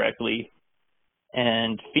offsides correctly,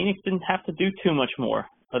 and Phoenix didn't have to do too much more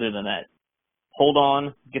other than that. Hold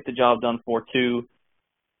on, get the job done 4-2,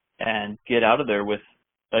 and get out of there with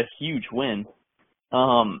a huge win.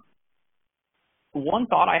 One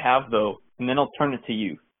thought I have, though, and then I'll turn it to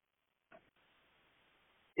you.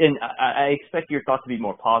 And I expect your thought to be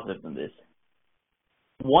more positive than this.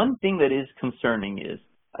 One thing that is concerning is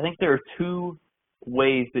I think there are 2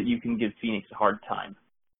 ways that you can give Phoenix a hard time.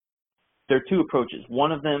 There are 2 approaches.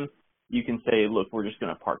 One of them, you can say, look, we're just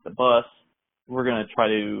going to park the bus. We're going to try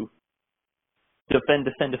to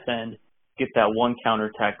defend, get that one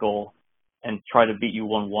counterattack goal, and try to beat you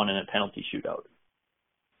 1-1 in a penalty shootout.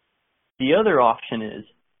 The other option is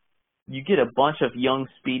you get a bunch of young,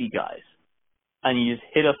 speedy guys, and you just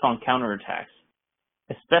hit us on counterattacks,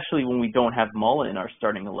 especially when we don't have Mulla in our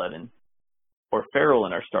starting 11 or Farrell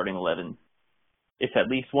in our starting 11, if at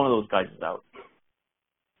least one of those guys is out.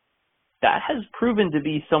 That has proven to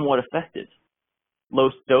be somewhat effective.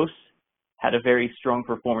 Los Dos had a very strong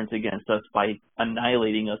performance against us by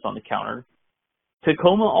annihilating us on the counter.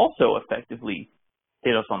 Tacoma also effectively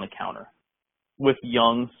hit us on the counter with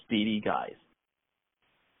young, speedy guys.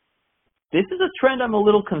 This is a trend I'm a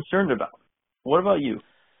little concerned about. What about you?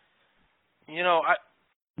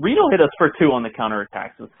 Reno hit us for 2 on the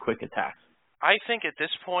counterattacks with quick attacks. I think at this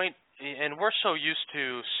point, and we're so used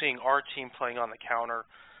to seeing our team playing on the counter,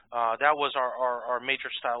 that was our major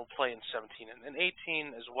style of play in 17 and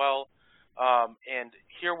 18 as well. And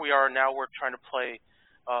here we are now, we're trying to play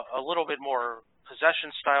a little bit more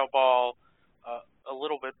possession style ball, a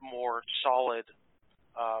little bit more solid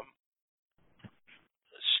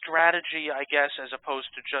strategy, I guess, as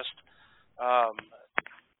opposed to just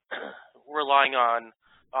relying on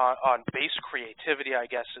base creativity, I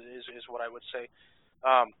guess is what I would say.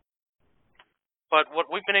 But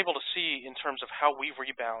what we've been able to see in terms of how we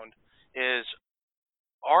rebound is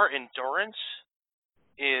our endurance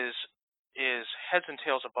is heads and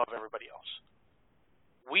tails above everybody else.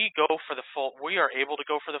 We are able to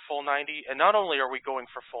go for the full 90, and not only are we going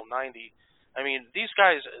for full 90, I mean,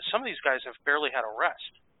 some of these guys have barely had a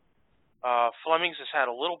rest. Flemings has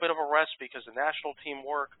had a little bit of a rest because of national team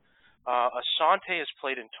work. Asante has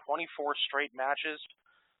played in 24 straight matches.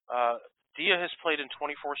 Dia has played in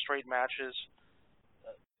 24 straight matches.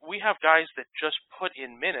 We have guys that just put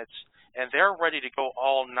in minutes, and they're ready to go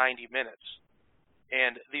all 90 minutes.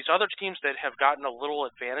 And these other teams that have gotten a little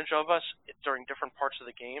advantage of us during different parts of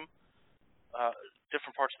the game,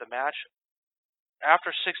 different parts of the match, after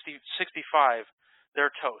 65, they're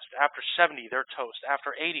toast. After 70, they're toast.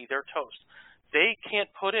 After 80, they're toast. They can't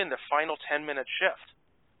put in the final 10-minute shift,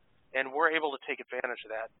 and we're able to take advantage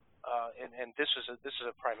of that. And this is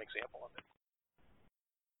a prime example of it.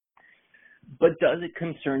 But does it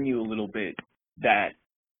concern you a little bit that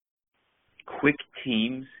quick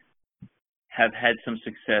teams have had some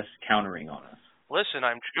success countering on us? Listen,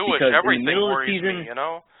 I'm Jewish. Because everything worries me, you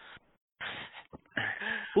know?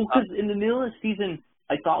 Well, because in the middle of the season,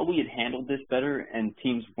 I thought we had handled this better and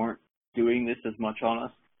teams weren't doing this as much on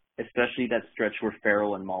us. especially that stretch where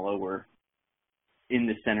Farrell and Malo were in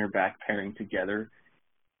the center back pairing together.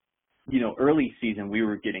 Early season we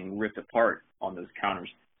were getting ripped apart on those counters,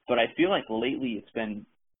 but I feel like lately it's been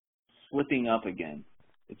slipping up again.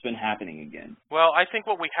 It's been happening again. Well, I think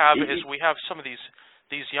what we have is we have some of these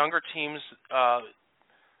younger teams,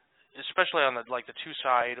 especially on the 2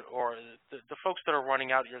 side, or the folks that are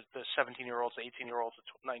running out, the 17-year-olds, the 18-year-olds, the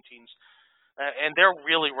 19s, and they're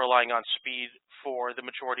really relying on speed for the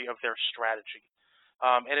majority of their strategy.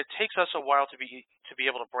 And it takes us a while to be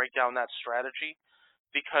able to break down that strategy,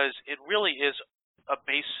 because it really is a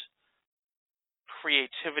base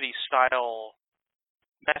creativity style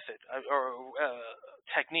method or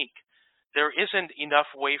technique. There isn't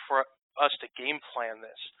enough way for us to game plan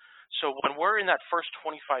this. So when we're in that first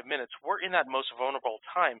 25 minutes, we're in that most vulnerable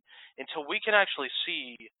time until we can actually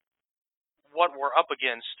see what we're up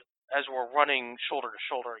against as we're running shoulder to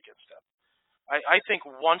shoulder against them. I think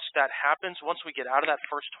once that happens, once we get out of that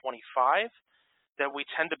first 25, that we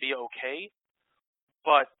tend to be okay.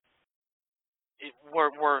 But I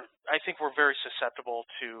think we're very susceptible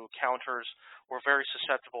to counters. We're very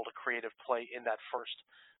susceptible to creative play in that first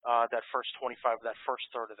 25, that first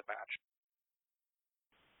third of the match.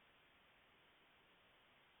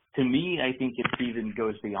 To me, I think it even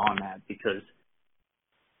goes beyond that, because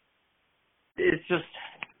it's just,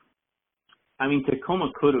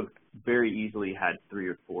 Tacoma could have very easily had 3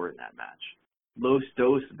 or 4 in that match. Los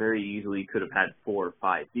Dos very easily could have had 4 or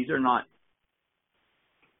 5. These are not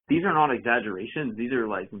exaggerations. These are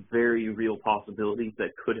very real possibilities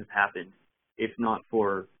that could have happened if not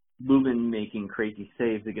for Lubin making crazy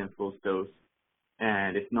saves against Los Dos,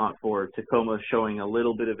 and if not for Tacoma showing a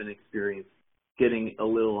little bit of an experience, getting a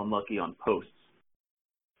little unlucky on posts.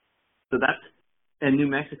 So and New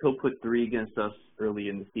Mexico put 3 against us early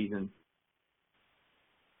in the season.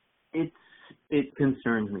 It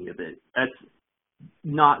concerns me a bit. That's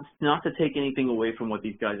not to take anything away from what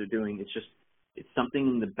these guys are doing. It's something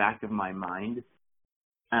in the back of my mind,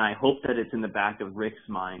 and I hope that it's in the back of Rick's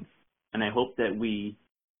mind, and I hope that we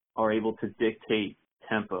are able to dictate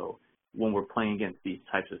tempo when we're playing against these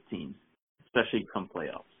types of teams, especially come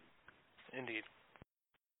playoffs. Indeed.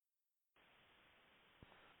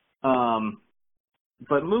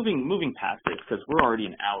 But moving past this, because we're already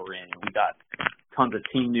an hour in, and we got tons of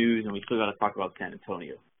team news, and we still got to talk about San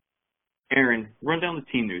Antonio. Aaron, run down the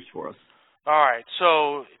team news for us. All right,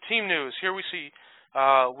 so team news. Here we see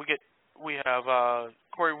we have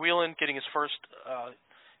Corey Whelan getting his first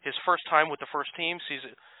time with the first team.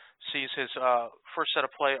 Sees his first set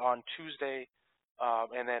of play on Tuesday,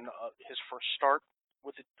 and then his first start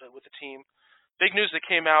with the team. Big news that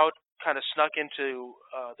came out, kind of snuck into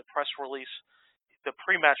the press release, the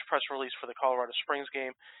pre-match press release for the Colorado Springs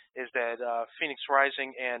game, is that Phoenix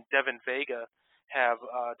Rising and Devin Vega have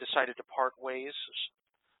decided to part ways.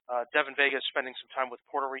 Devin Vega is spending some time with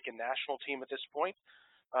Puerto Rican national team at this point.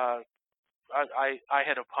 I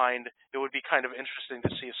had opined it would be kind of interesting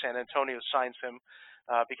to see if San Antonio signs him,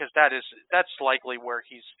 because that's likely where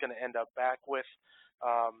he's going to end up back with.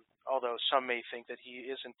 Although some may think that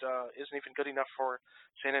he isn't even good enough for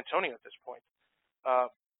San Antonio at this point.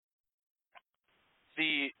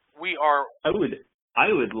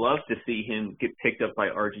 I would love to see him get picked up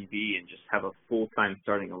by RGV and just have a full-time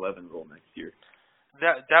starting 11 role next year.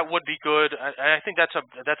 That would be good. I think that's a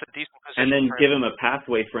decent position. And then give him a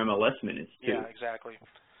pathway for MLS minutes too. Yeah, exactly.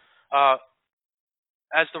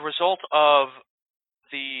 As the result of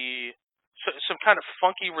some kind of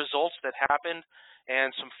funky results that happened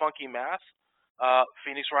and some funky math,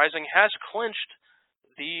 Phoenix Rising has clinched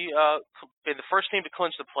been the first team to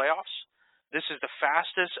clinch the playoffs. This is the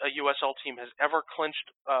fastest a USL team has ever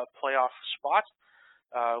clinched a playoff spot.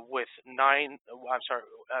 With 9, at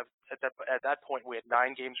that point we had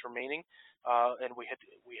 9 games remaining, and we had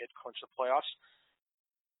clinched the playoffs.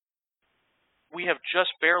 We have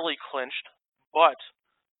just barely clinched, but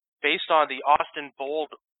based on the Austin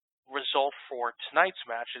Bold result for tonight's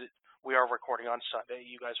match, we are recording on Sunday.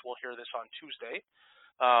 You guys will hear this on Tuesday.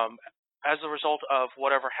 As a result of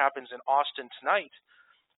whatever happens in Austin tonight,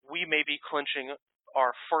 we may be clinching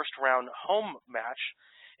our first round home match,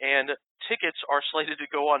 and tickets are slated to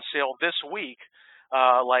go on sale this week,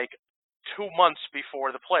 2 months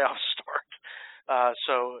before the playoffs start.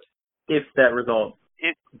 So if that result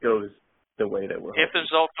goes the way that we're hoping. If the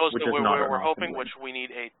result goes the way we're hoping, which we need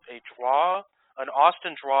a draw, an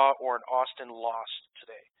Austin draw or an Austin loss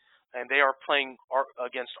today. And they are playing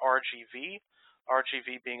against RGV.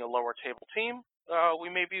 RGV being a lower table team, we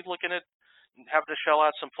may be looking at having to shell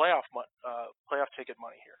out some playoff ticket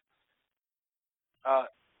money here.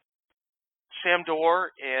 Sam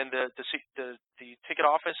Dorr and the ticket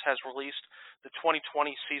office has released the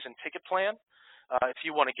 2020 season ticket plan. If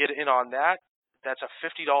you want to get in on that, that's a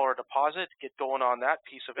 $50 deposit. Get going on that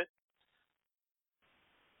piece of it.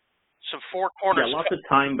 Some Four Corners. Yeah, lots of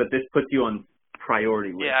time, but this puts you on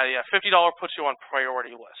priority list. Yeah. $50 puts you on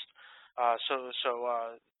priority list.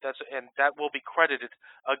 That will be credited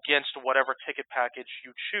against whatever ticket package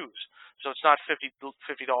you choose. So it's not $50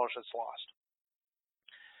 that's lost.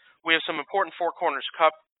 We have some important Four Corners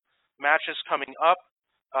Cup matches coming up.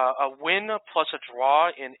 A win plus a draw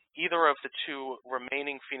in either of the two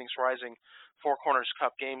remaining Phoenix Rising Four Corners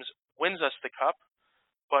Cup games wins us the cup.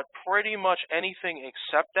 But pretty much anything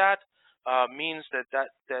except that means that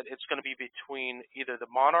it's going to be between either the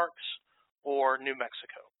Monarchs or New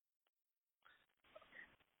Mexico.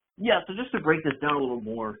 Yeah, so just to break this down a little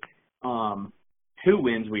more, 2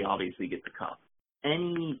 wins, we obviously get the cup.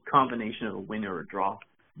 Any combination of a win or a draw,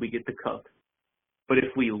 we get the cup. But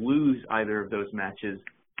if we lose either of those matches,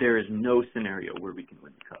 there is no scenario where we can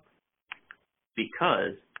win the cup.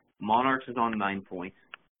 Because Monarchs is on 9 points,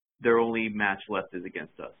 their only match left is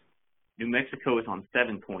against us. New Mexico is on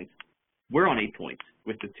 7 points. We're on 8 points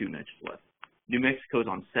with the 2 matches left. New Mexico is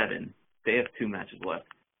on 7. They have 2 matches left.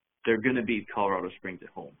 They're going to beat Colorado Springs at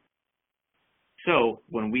home. So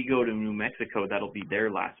when we go to New Mexico, that'll be their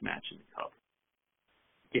last match in the cup.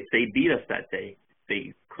 If they beat us that day,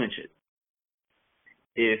 they clinch it.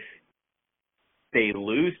 If they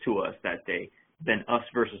lose to us that day, then us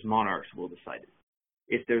versus Monarchs will decide it.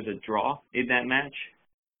 If there's a draw in that match,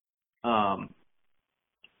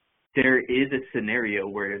 there is a scenario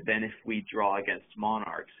where then if we draw against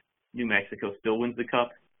Monarchs, New Mexico still wins the cup,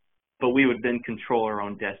 but we would then control our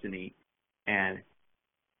own destiny, and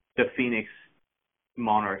the Phoenix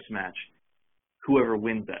Monarchs match, whoever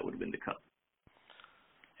wins that would win the cup.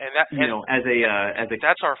 And that,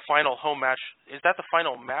 that's our final home match. Is that the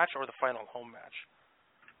final match or the final home match,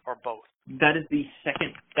 or both? That is the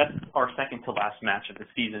second. That's our second to last match of the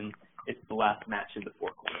season. It's the last match in the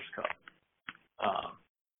Four Corners Cup.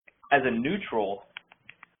 As a neutral,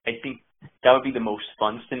 I think that would be the most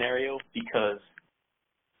fun scenario, because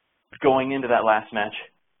going into that last match,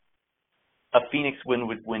 a Phoenix win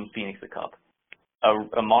would win Phoenix the cup.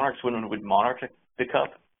 A Monarchs win would win Monarchs the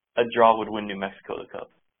cup. A draw would win New Mexico the cup.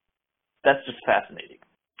 That's just fascinating.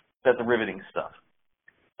 That's riveting stuff.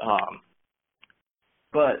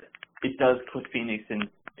 But it does put Phoenix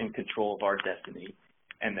in control of our destiny.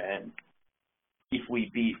 And then if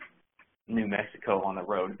we beat New Mexico on the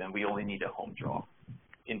road, then we only need a home draw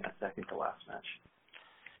in that second to last match.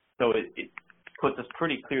 So it puts us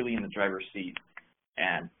pretty clearly in the driver's seat.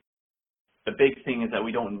 And the big thing is that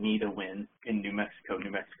we don't need a win in New Mexico.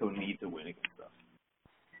 New Mexico needs a win against us.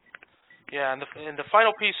 Yeah, and the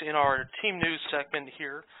final piece in our team news segment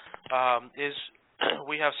here is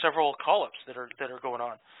we have several call-ups that are going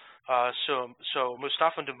on. So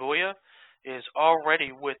Mustafa Dumbuya is already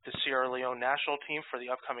with the Sierra Leone national team for the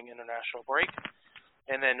upcoming international break,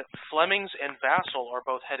 and then Flemings and Vassell are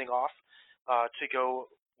both heading off to go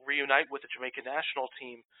reunite with the Jamaican national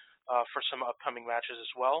team for some upcoming matches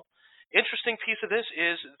as well. Interesting piece of this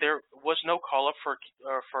is there was no call-up for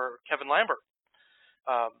Kevin Lambert.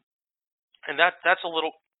 And that's a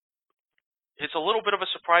little bit of a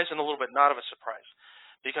surprise and a little bit not of a surprise,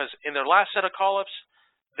 because in their last set of call-ups,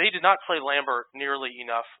 they did not play Lambert nearly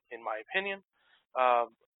enough, in my opinion.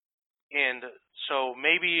 And so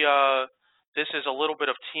maybe this is a little bit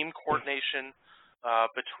of team coordination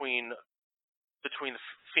between the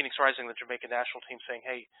Phoenix Rising and the Jamaican national team, saying,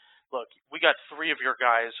 hey, look, we got 3 of your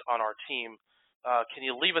guys on our team. Can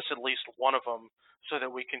you leave us at least one of them so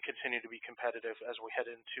that we can continue to be competitive as we head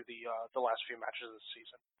into the last few matches of the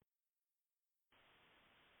season?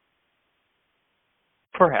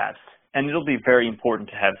 Perhaps. And it'll be very important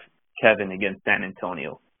to have Kevin against San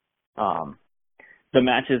Antonio. The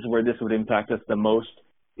matches where this would impact us the most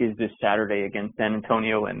is this Saturday against San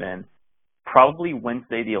Antonio, and then probably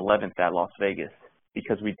Wednesday the 11th at Las Vegas,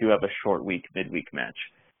 because we do have a short week, midweek match.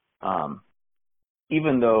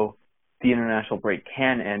 Even though the international break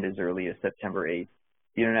can end as early as September 8th,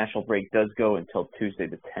 the international break does go until Tuesday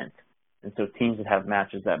the 10th. And so teams that have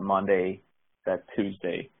matches that Monday, that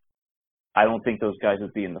Tuesday, I don't think those guys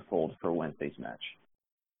would be in the fold for Wednesday's match.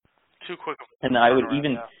 Too quick. And I would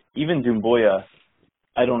even Dumbuya,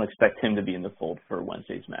 I don't expect him to be in the fold for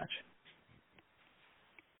Wednesday's match.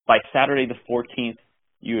 By Saturday the 14th,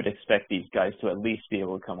 you would expect these guys to at least be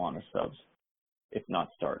able to come on as subs, if not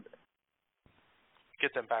start.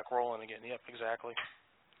 Get them back rolling again. Yep, exactly.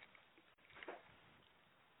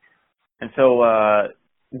 And so,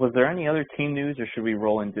 was there any other team news, or should we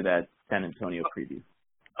roll into that San Antonio preview?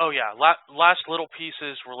 Oh yeah, last little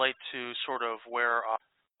pieces relate to sort of where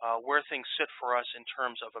things sit for us in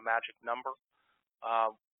terms of a magic number. Uh,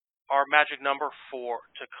 our magic number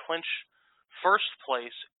to clinch first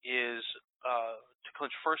place is um,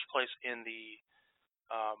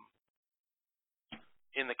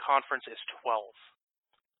 in the conference is 12.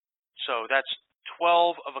 So that's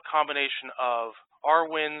 12 of a combination of our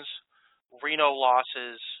wins, Reno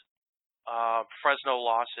losses, Fresno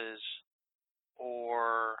losses,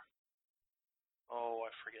 or I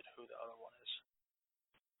forget who the other one is.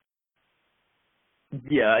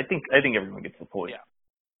 Yeah, I think everyone gets the point. Yeah,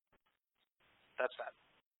 that's that.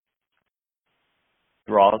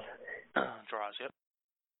 Draws. Draws. Yep.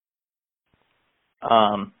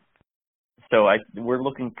 So we're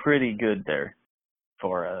looking pretty good there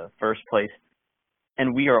for first place,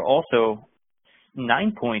 and we are also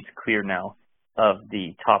 9 points clear now of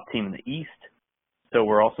the top team in the East. So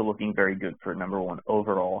we're also looking very good for number 1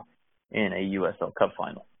 overall in a USL Cup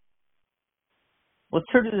final. Let's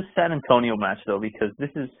turn to the San Antonio match, though, because this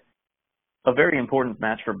is a very important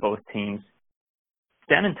match for both teams.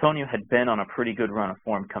 San Antonio had been on a pretty good run of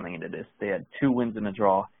form coming into this. They had 2 wins and a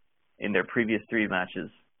draw in their previous 3 matches.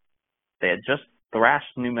 They had just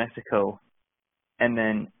thrashed New Mexico, and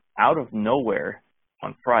then out of nowhere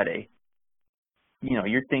on Friday,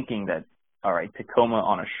 you're thinking that, all right, Tacoma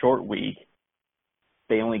on a short week,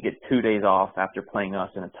 they only get 2 days off after playing us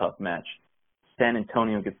in a tough match. San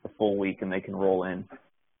Antonio gets the full week and they can roll in.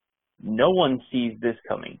 No one sees this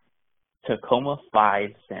coming. Tacoma 5,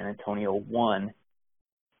 San Antonio 1,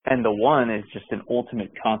 and the 1 is just an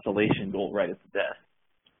ultimate consolation goal right at the death.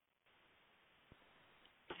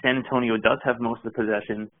 San Antonio does have most of the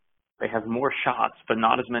possession. They have more shots, but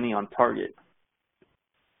not as many on target.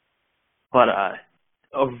 But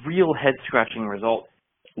a real head-scratching result.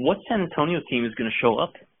 What San Antonio team is going to show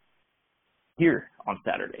up here on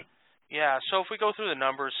Saturday? Yeah, so if we go through the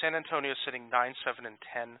numbers, San Antonio is sitting 9, 7, and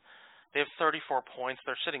 10. They have 34 points.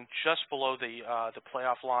 They're sitting just below the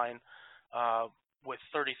playoff line with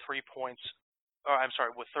 33 points.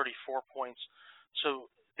 With 34 points. So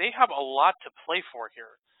they have a lot to play for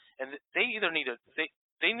here, and they either need to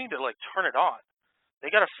they need to like turn it on. They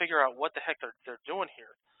got to figure out what the heck they're doing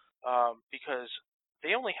here, because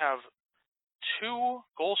they only have 2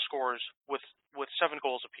 goal scorers with 7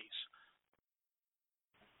 goals apiece.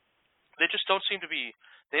 They just don't seem to be.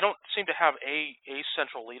 They don't seem to have a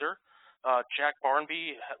central leader. Jack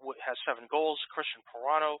Barnby has 7 goals. Christian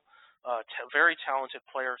Perano, very talented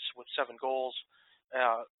players with 7 goals,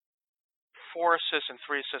 4 assists and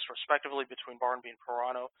 3 assists respectively between Barnby and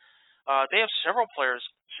Perano. They have several players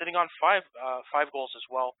sitting on 5 goals as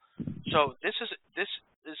well. So this is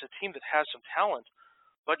a team that has some talent.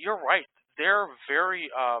 But you're right. They're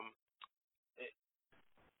very.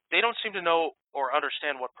 They don't seem to know or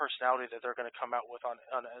understand what personality that they're going to come out with on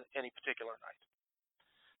any particular night.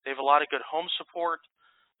 They have a lot of good home support.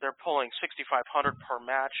 They're pulling $6,500 per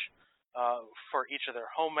match for each of their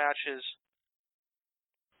home matches.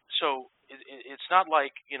 So it's not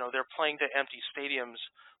like they're playing to empty stadiums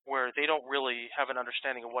where they don't really have an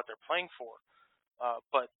understanding of what they're playing for.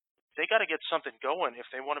 But they got to get something going if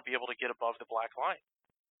they want to be able to get above the black line.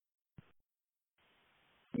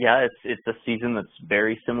 Yeah, it's a season that's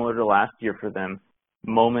very similar to last year for them.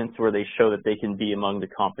 Moments where they show that they can be among the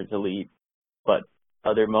conference elite, but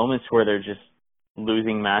other moments where they're just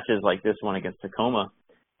losing matches like this one against Tacoma.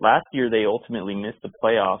 Last year, they ultimately missed the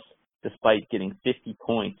playoffs despite getting 50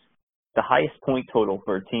 points, the highest point total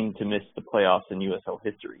for a team to miss the playoffs in USL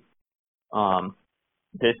history.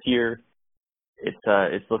 This year,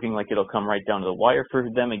 it's looking like it'll come right down to the wire for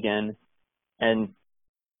them again. And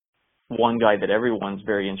one guy that everyone's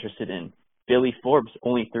very interested in, Billy Forbes,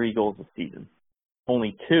 only 3 goals this season.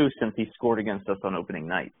 Only 2 since he scored against us on opening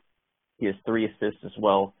night. He has 3 assists as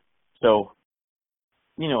well. So,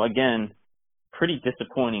 again, pretty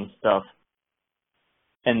disappointing stuff.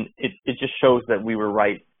 And it just shows that we were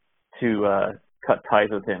right to cut ties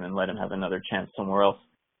with him and let him have another chance somewhere else.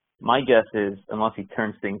 My guess is, unless he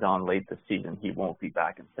turns things on late this season, he won't be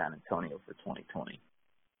back in San Antonio for 2020.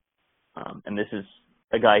 And this is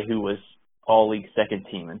a guy who was all-league second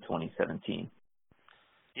team in 2017.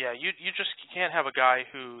 Yeah, you just can't have a guy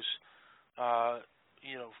who's,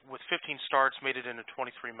 with 15 starts, made it into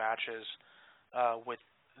 23 matches, with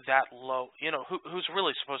that low, who's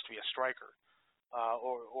really supposed to be a striker,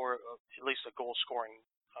 or at least a goal scorer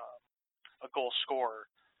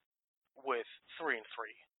with 3 and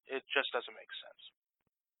 3. It just doesn't make sense.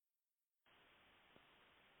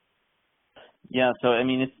 Yeah, so I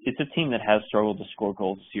mean, it's a team that has struggled to score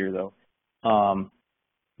goals this year, though.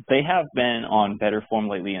 they have been on better form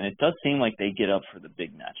lately, and it does seem like they get up for the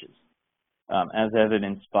big matches, as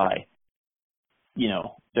evidenced by,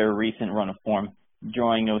 their recent run of form,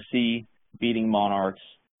 drawing OC, beating Monarchs,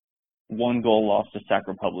 1-goal loss to Sac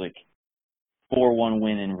Republic, 4-1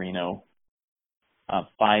 win in Reno,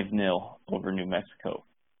 5-0 over New Mexico.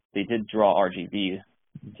 They did draw RGV,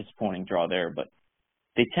 disappointing draw there, but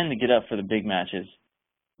they tend to get up for the big matches.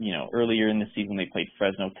 Earlier in the season they played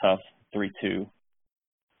Fresno tough, 3-2.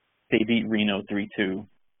 They beat Reno 3-2.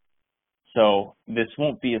 So this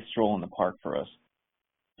won't be a stroll in the park for us.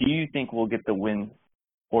 Do you think we'll get the win,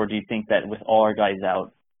 or do you think that with all our guys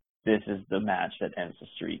out, this is the match that ends the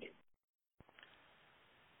streak?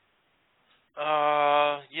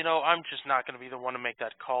 I'm just not going to be the one to make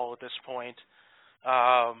that call at this point.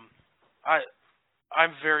 I'm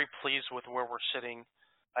very pleased with where we're sitting.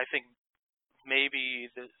 I think maybe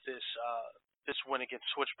this win against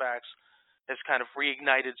Switchbacks has kind of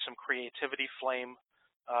reignited some creativity flame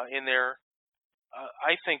in there.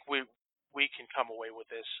 I think we can come away with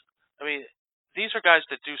this. I mean, these are guys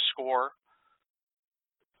that do score.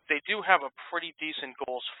 They do have a pretty decent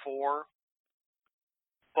goals for,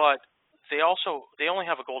 but they only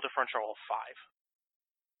have a goal differential of 5.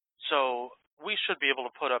 So we should be able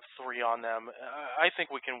to put up 3 on them. I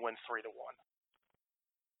think we can win 3-1.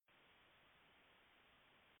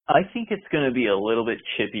 I think it's going to be a little bit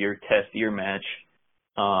chippier, testier match.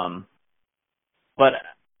 But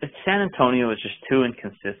San Antonio is just too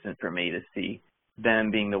inconsistent for me to see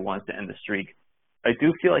them being the ones to end the streak. I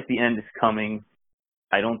do feel like the end is coming.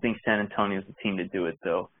 I don't think San Antonio is the team to do it,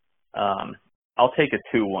 though. I'll take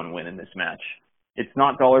a 2-1 win in this match. It's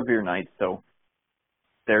not dollar beer night, so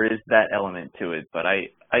there is that element to it, but I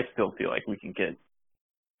still feel like we can get...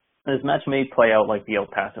 This match may play out like the El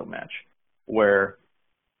Paso match, where,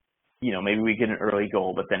 maybe we get an early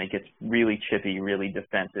goal, but then it gets really chippy, really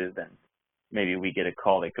defensive, and maybe we get a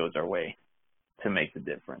call that goes our way to make the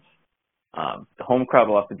difference. The home crowd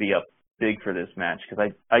will have to be up big for this match,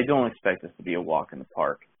 because I don't expect this to be a walk in the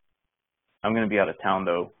park. I'm going to be out of town,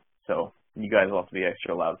 though, so you guys will have to be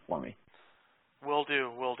extra loud for me. Will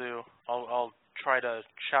do. I'll try to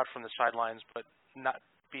shout from the sidelines, but not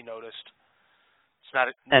be noticed. It's not.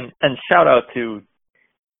 And shout out to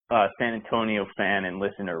San Antonio fan and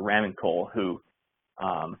listener Ramen Cole, who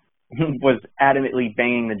was adamantly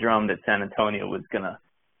banging the drum that San Antonio was gonna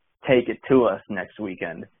take it to us next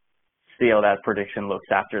weekend. See how that prediction looks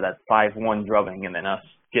after that 5-1 drubbing, and then us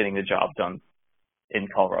getting the job done in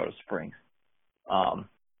Colorado Springs.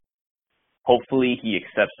 Hopefully he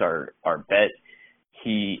accepts our bet.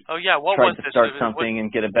 He tried to start something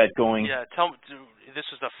and get a bet going. Yeah, tell me, this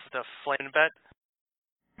is the Flynn bet?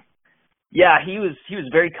 Yeah, he was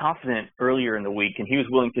very confident earlier in the week, and he was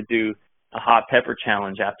willing to do a hot pepper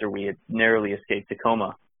challenge after we had narrowly escaped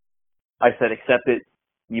Tacoma. I said, accept it.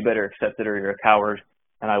 You better accept it or you're a coward,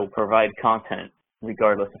 and I will provide content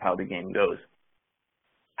regardless of how the game goes.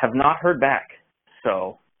 Have not heard back,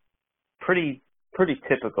 so pretty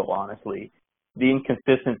typical, honestly. The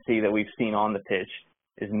inconsistency that we've seen on the pitch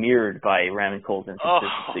is mirrored by Ramen Cole's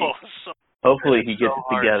inconsistency. Hopefully he gets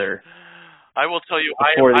it together. I will tell you,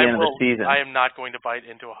 before the end of the season. I am not going to bite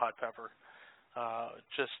into a hot pepper.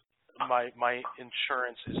 Just my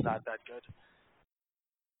insurance is not that good.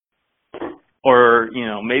 Or,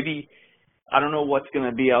 maybe, I don't know what's going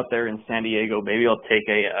to be out there in San Diego. Maybe I'll take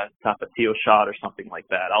a Tapatio shot or something like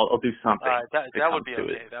that. I'll do something. That would be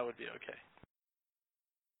okay. That would be okay.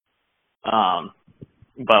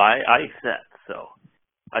 But I accept, so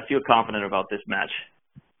I feel confident about this match.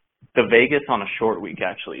 The Vegas on a short week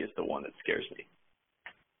actually is the one that scares me.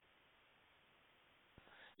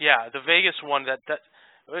 Yeah, the Vegas one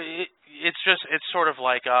it's sort of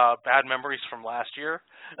like bad memories from last year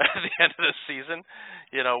at the end of the season.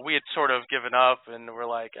 We had sort of given up and we're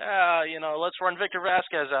like, let's run Victor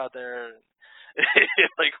Vasquez out there.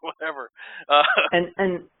 Like whatever.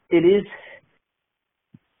 And it is,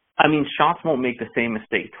 Shots won't make the same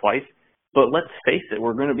mistake twice, but let's face it,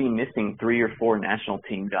 we're going to be missing 3 or 4 national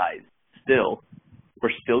team guys still.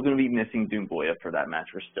 We're still going to be missing Dumboya for that match.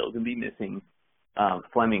 We're still going to be missing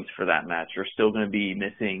Flemings for that match. We're still going to be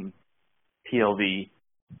missing PLV.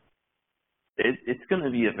 It's going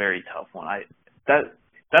to be a very tough one.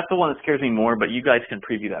 That's the one that scares me more, but you guys can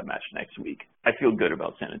preview that match next week. I feel good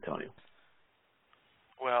about San Antonio.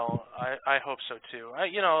 Well, I hope so too.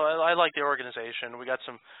 I like the organization. We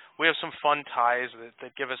have some fun ties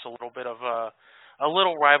that give us a little bit of a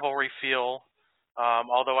little rivalry feel.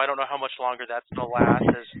 Although I don't know how much longer that's going to last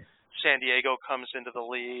as San Diego comes into the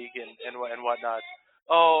league and whatnot.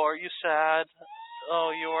 Oh, are you sad?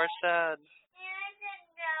 Oh, you are sad.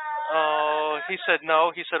 Oh, he said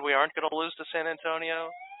no. He said we aren't going to lose to San Antonio.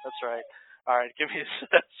 That's right. All right, give me a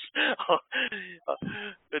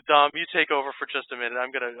Dom, you take over for just a minute.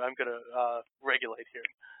 I'm gonna regulate here.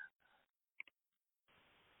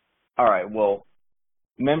 All right. Well,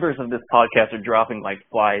 members of this podcast are dropping like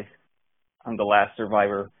flies. I'm the last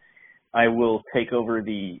survivor. I will take over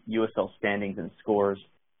the USL standings and scores.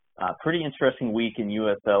 Pretty interesting week in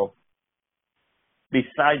USL.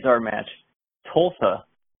 Besides our match, Tulsa,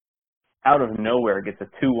 out of nowhere, gets a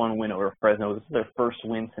 2-1 win over Fresno. This is their first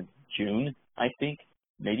win since June, I think,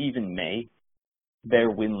 maybe even May. Their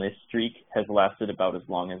winless streak has lasted about as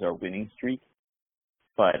long as our winning streak.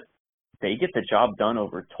 But they get the job done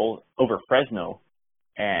over Fresno.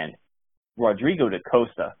 And Rodrigo da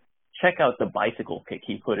Costa, check out the bicycle kick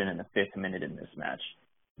he put in the 5th minute in this match.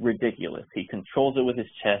 Ridiculous. He controls it with his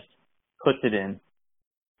chest, puts it in.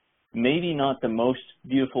 Maybe not the most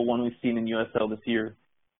beautiful one we've seen in USL this year,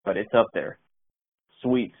 but it's up there.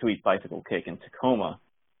 Sweet, sweet bicycle kick in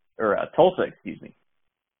Tulsa, excuse me.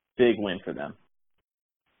 Big win for them.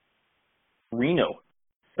 Reno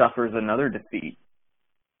suffers another defeat.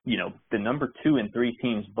 You know, the number 2 and 3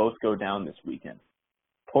 teams both go down this weekend.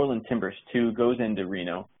 Portland Timbers 2 goes into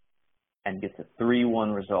Reno and gets a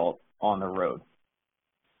 3-1 result on the road.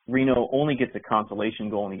 Reno only gets a consolation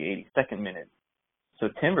goal in the 82nd minute. So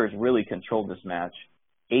Timbers really controlled this match.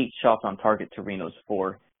 8 shots on target to Reno's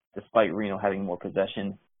 4, despite Reno having more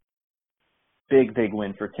possession. Big, big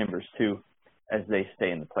win for Timbers too, as they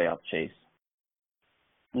stay in the playoff chase.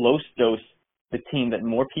 Los Dos, the team that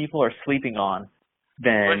more people are sleeping on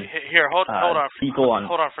than here, hold on, people on.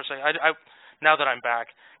 Hold on for a second. I now that I'm back,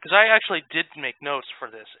 because I actually did make notes for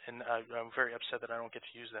this, and I'm very upset that I don't get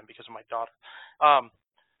to use them because of my daughter.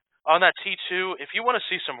 On that T2, if you want to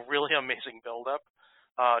see some really amazing build-up,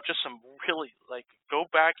 just some really go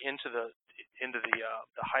back into the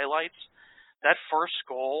highlights. That first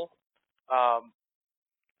goal,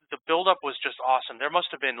 the build-up was just awesome. There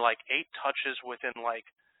must have been 8 touches within 6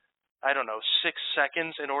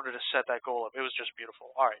 seconds in order to set that goal up. It was just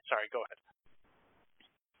beautiful. All right, sorry, go ahead.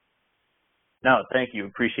 No, thank you.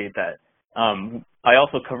 Appreciate that. I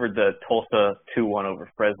also covered the Tulsa 2-1 over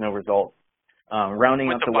Fresno result.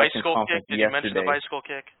 Rounding out the Western Conference yesterday. Did you mention the bicycle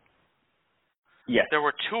kick? Yes. There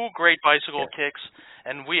were 2 great bicycle kicks,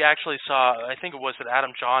 and we actually saw, I think it was that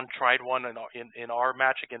Adam John tried one in our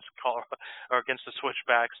match against against the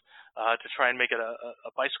Switchbacks to try and make it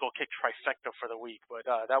a bicycle kick trifecta for the week. But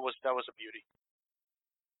that was a beauty.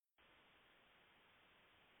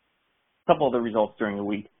 A couple other results during the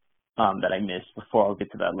week that I missed before I'll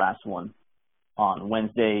get to that last one. On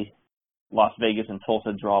Wednesday, Las Vegas and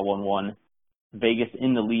Tulsa draw 1-1. Vegas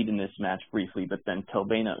in the lead in this match briefly, but then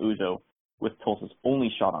Telbena Uzo, with Tulsa's only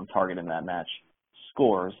shot on target in that match,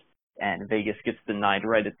 scores, and Vegas gets denied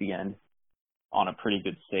right at the end on a pretty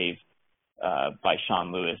good save by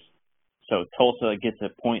Sean Lewis. So Tulsa gets a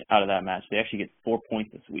point out of that match. They actually get 4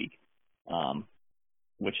 points this week,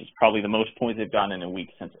 which is probably the most points they've gotten in a week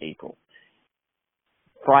since April.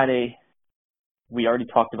 Friday, we already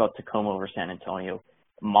talked about Tacoma over San Antonio.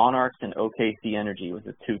 Monarchs and OKC Energy was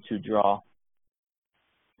a 2-2 draw.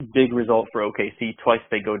 Big result for OKC. Twice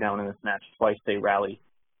they go down in this match. Twice they rally.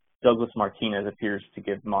 Douglas Martinez appears to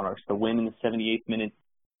give Monarchs the win in the 78th minute,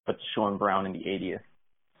 but Sean Brown in the 80th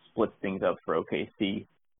splits things up for OKC.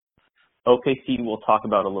 OKC we'll talk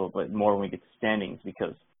about a little bit more when we get to standings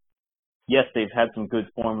because, yes, they've had some good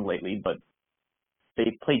form lately, but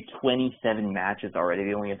they've played 27 matches already.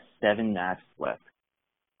 They only have 7 matches left.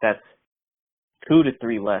 That's 2 to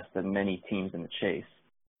 3 less than many teams in the chase.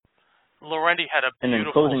 Laurendi had a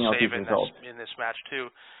beautiful save in this match too.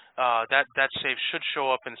 That save should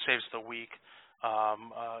show up in saves of the week.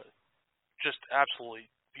 Just absolutely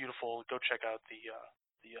beautiful. Go check out the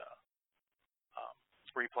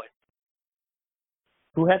replay.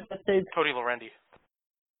 Who had that save? Cody Laurendi.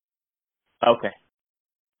 Okay.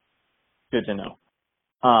 Good to know.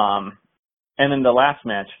 And then the last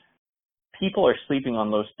match, people are sleeping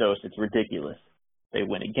on Los Dos. It's ridiculous. They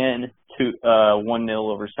win again, 1-0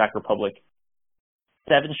 over Sac Republic.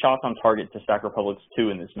 7 shots on target to Sac Republic's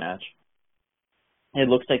 2 in this match. It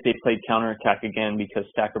looks like they played counterattack again because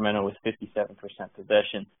Sacramento was 57%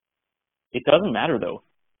 possession. It doesn't matter, though.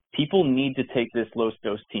 People need to take this Los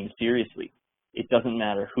Dos team seriously. It doesn't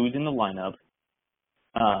matter who's in the lineup.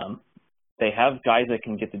 They have guys that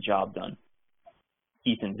can get the job done.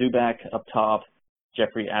 Ethan Zubak up top,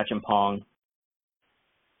 Jeffrey Achimpong.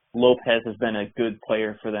 Lopez has been a good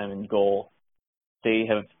player for them in goal. They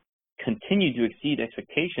have continued to exceed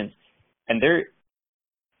expectations, and they're,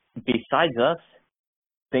 besides us,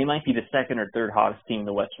 they might be the second or third hottest team in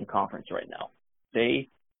the Western Conference right now. They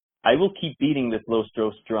I will keep beating this Los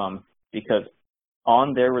Dos drum because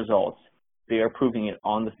on their results, they are proving it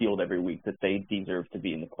on the field every week that they deserve to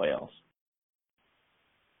be in the playoffs.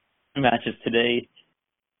 Matches today,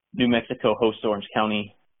 New Mexico hosts Orange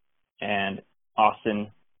County, and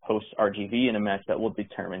Austin hosts RGV in a match that will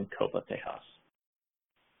determine Copa Tejas.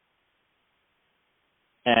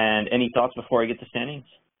 And any thoughts before I get to standings?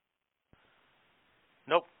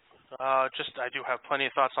 Nope. Just I do have plenty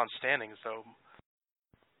of thoughts on standings, though.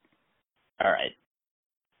 All right.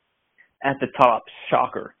 At the top,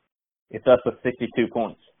 shocker. It's us with 62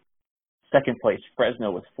 points. Second place,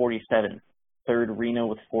 Fresno with 47. Third, Reno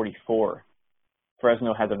with 44.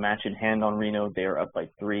 Fresno has a match in hand on Reno. They are up by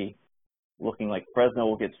 3, looking like Fresno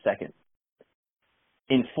will get second.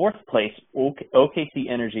 In fourth place, OKC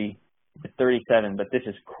Energy with 37, but this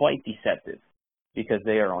is quite deceptive because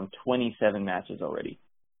they are on 27 matches already.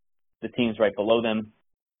 The teams right below them,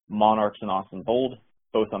 Monarchs and Austin Bold,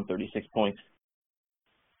 both on 36 points.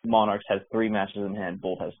 Monarchs has 3 matches in hand,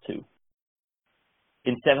 Bold has 2.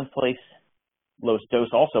 In seventh place, Los Dos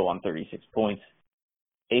also on 36 points.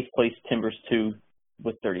 Eighth place, Timbers 2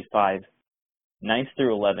 with 35. Ninth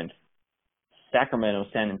through 11th, Sacramento,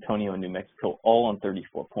 San Antonio, and New Mexico all on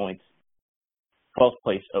 34 points. 12th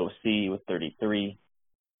place, OC with 33.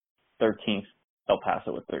 13th, El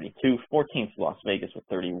Paso with 32. 14th, Las Vegas with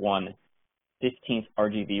 31. 15th,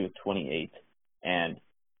 RGV with 28. And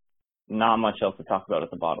not much else to talk about at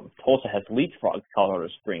the bottom. Tulsa has leapfrogged Colorado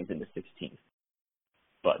Springs into 16th.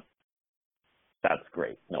 But that's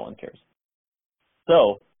great. No one cares.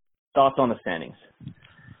 So, thoughts on the standings?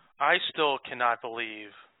 I still cannot believe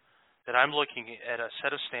that I'm looking at a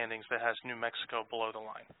set of standings that has New Mexico below the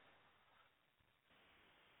line.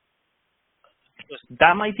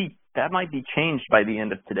 That might be changed by the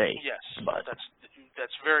end of today. Yes, but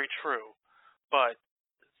that's very true. But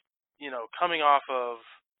coming off of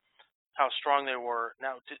how strong they were,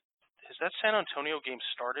 now has that San Antonio game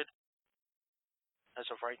started as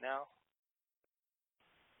of right now?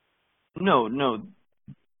 No.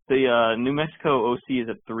 The New Mexico OC is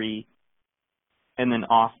at 3, and then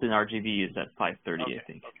Austin RGV is at 5:30. Okay, I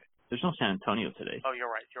think. Okay. There's no San Antonio today. Oh,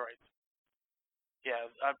 you're right. Yeah,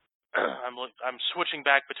 I'm switching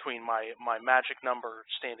back between my magic number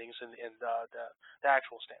standings and the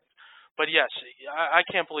actual standings. But yes, I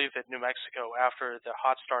can't believe that New Mexico, after the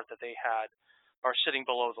hot start that they had, are sitting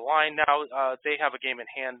below the line. Now they have a game in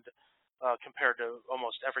hand compared to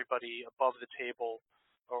almost everybody above the table,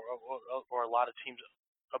 or a lot of teams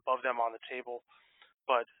above them on the table.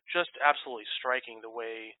 But just absolutely striking the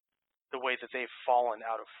way that they've fallen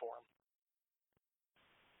out of form.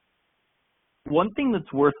 One thing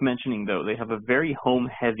that's worth mentioning, though, they have a very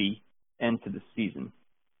home-heavy end to the season.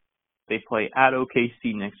 They play at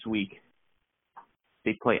OKC next week.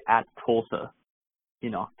 They play at Tulsa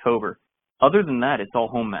in October. Other than that, it's all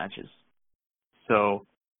home matches. So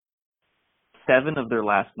 7 of their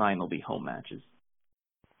last 9 will be home matches.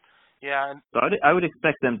 Yeah. So I would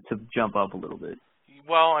expect them to jump up a little bit.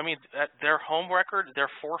 Well, I mean, at their home record, they're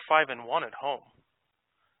 4-5-1 at home.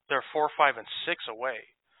 They're 4-5-6 away.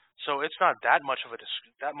 So it's not that much of a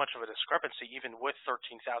discrepancy, even with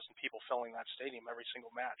 13,000 people filling that stadium every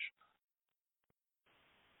single match.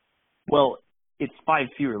 Well, it's 5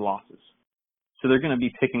 fewer losses, so they're going to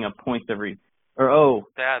be picking up points every.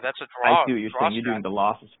 Yeah, that's a draw. I see what you're saying. You're doing the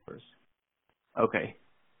losses first. Okay.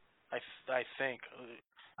 I think.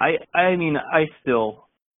 I mean, I still,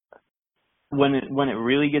 when it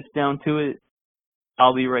really gets down to it,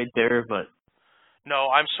 I'll be right there, but. No,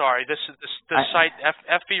 I'm sorry. The site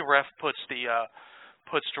FBref puts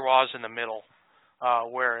draws in the middle,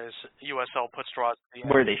 whereas USL puts draws at the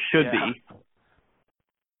end. Where they should be,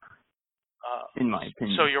 in my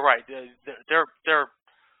opinion. So you're right. They're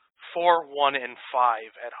 4-1-5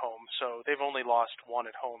 at home. So they've only lost 1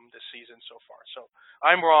 at home this season so far. So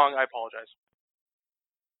I'm wrong. I apologize.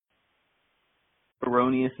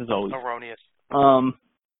 Erroneous as always. Erroneous.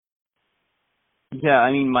 Yeah,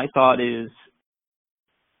 I mean, my thought is,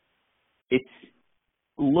 it's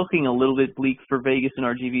looking a little bit bleak for Vegas and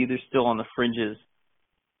RGV. They're still on the fringes.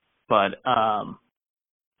 But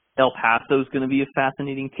El Paso is going to be a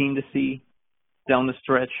fascinating team to see down the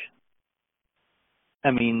stretch.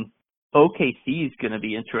 I mean, OKC is going to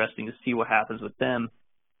be interesting to see what happens with them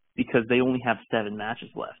because they only have 7 matches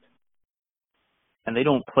left. And they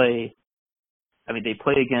don't play. I mean, they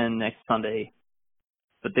play again next Sunday,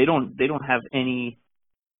 but they don't have any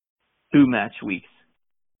 2-match weeks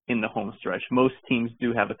in the home stretch. Most teams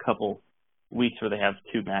do have a couple weeks where they have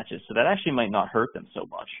 2 matches, so that actually might not hurt them so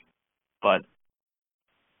much. But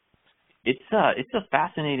it's a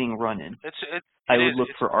fascinating run-in. I would look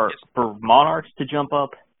for Monarchs to jump up,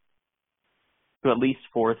 to at least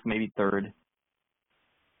fourth, maybe third.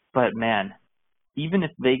 But man, even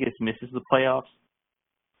if Vegas misses the playoffs,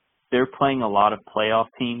 they're playing a lot of playoff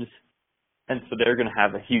teams, and so they're going to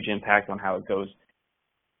have a huge impact on how it goes.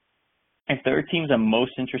 If there are teams I'm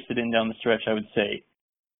most interested in down the stretch, I would say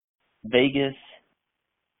Vegas,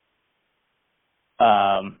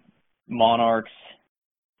 Monarchs,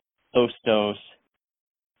 Ostos,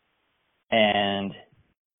 and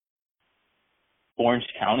Orange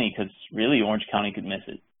County, because really Orange County could miss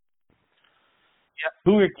it. Yeah.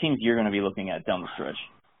 Who are teams you're going to be looking at down the stretch?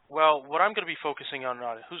 Well, what I'm going to be focusing on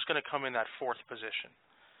who's going to come in that fourth position.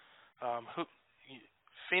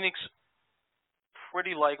 Phoenix,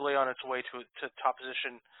 pretty likely on its way to top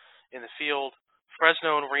position in the field.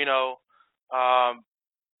 Fresno and Reno,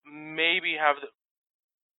 maybe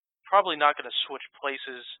probably not going to switch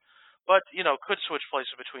places, but could switch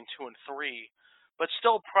places between 2 and 3, but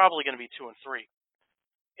still probably going to be 2 and 3.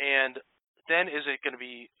 And then who's it going to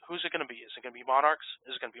be? Is it going to be Monarchs?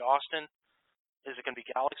 Is it going to be Austin? Is it going to be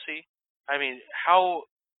Galaxy? I mean,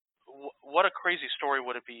 what a crazy story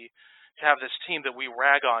would it be to have this team that we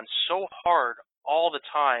rag on so hard all the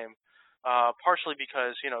time, partially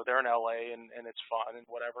because, they're in LA and it's fun and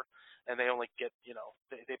whatever, and they only get,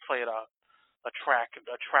 they play at a track and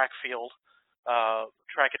field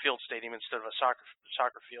stadium instead of a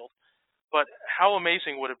soccer field. But how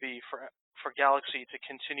amazing would it be for Galaxy to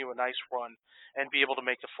continue a nice run and be able to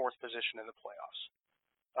make the fourth position in the playoffs?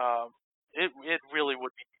 It really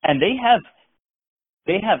would be. And they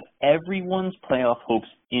have everyone's playoff hopes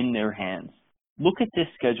in their hands. Look at this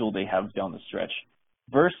schedule they have down the stretch.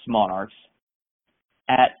 Versus Monarchs,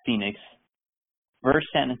 at Phoenix, versus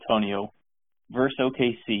San Antonio, versus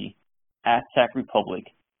OKC, at Sac Republic,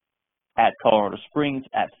 at Colorado Springs,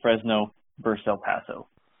 at Fresno, versus El Paso.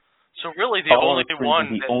 So really the only one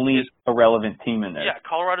is the only irrelevant team in there. Yeah,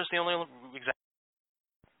 Colorado's the only exactly.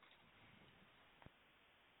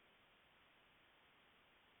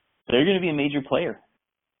 They're going to be a major player.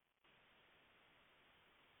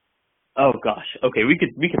 Oh gosh. Okay, we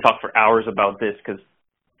could talk for hours about this because,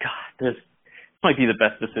 God, this might be the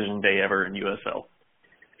best decision day ever in USL.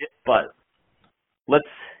 Yeah. But let's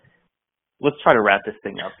try to wrap this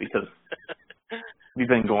thing up because we've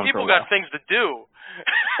been going People for a while. got things to do.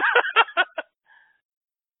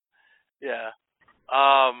 Yeah.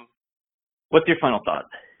 What's your final thought?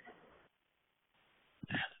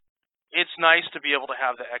 It's nice to be able to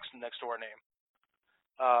have the X next to our name.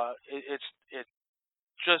 It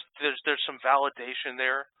just there's some validation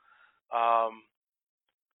there.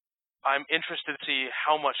 I'm interested to see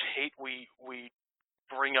how much hate we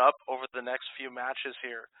bring up over the next few matches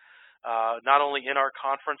here. Not only in our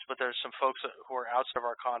conference, but there's some folks who are outside of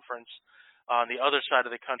our conference on the other side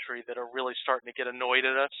of the country that are really starting to get annoyed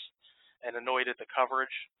at us and annoyed at the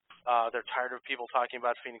coverage. They're tired of people talking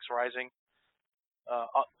about Phoenix Rising.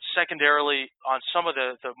 Secondarily, on some of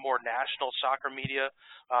the more national soccer media,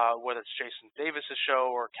 whether it's Jason Davis's show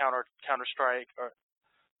or Counter-Strike or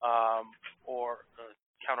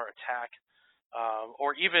Counter-Attack,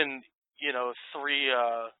 or even three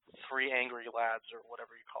angry lads or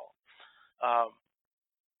whatever you call them.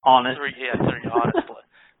 Honest. Three honest.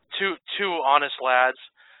 Two honest lads.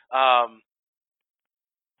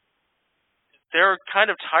 They're kind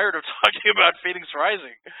of tired of talking about Phoenix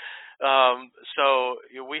Rising. So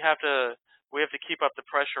we have to keep up the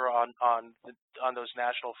pressure on those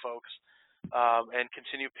national folks and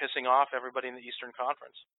continue pissing off everybody in the Eastern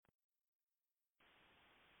Conference.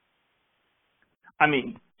 I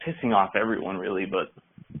mean, pissing off everyone really, but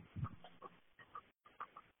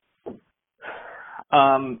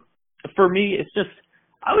for me, it's just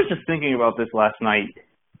I was just thinking about this last night.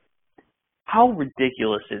 How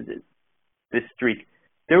ridiculous is it, this streak?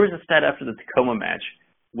 There was a stat after the Tacoma match.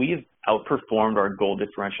 We've outperformed our goal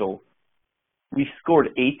differential. We've scored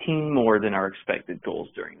 18 more than our expected goals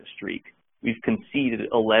during the streak. We've conceded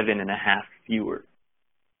 11 and a half fewer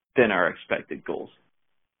than our expected goals.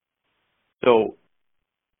 So,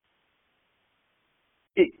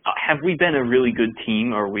 have we been a really good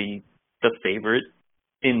team? Are we the favorite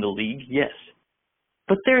in the league? Yes.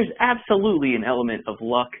 But there's absolutely an element of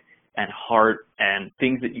luck and heart and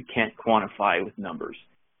things that you can't quantify with numbers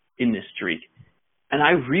in this streak. And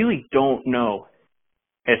I really don't know,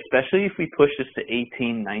 especially if we push this to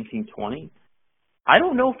 18, 19, 20, I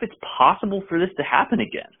don't know if it's possible for this to happen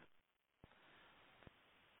again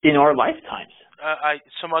in our lifetimes.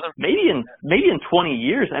 Maybe in 20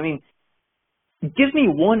 years. I mean, give me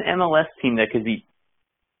one MLS team that could beat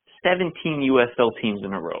 17 USL teams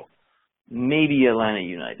in a row. Maybe Atlanta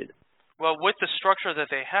United. Well, with the structure that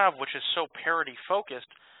they have, which is so parity focused,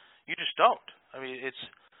 you just don't. I mean, it's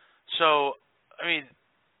so. I mean,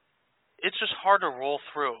 it's just hard to roll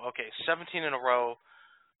through. Okay, 17 in a row.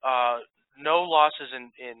 No losses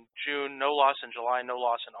in June, no loss in July, no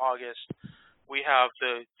loss in August. We have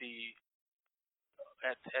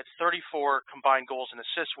at 34 combined goals and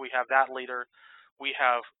assists, we have that leader. We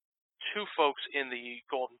have two folks in the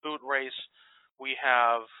Golden Boot race. We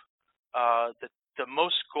have the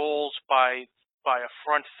most goals by a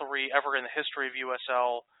front three ever in the history of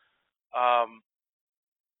USL.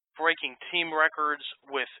 Breaking team records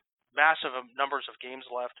with massive numbers of games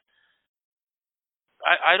left.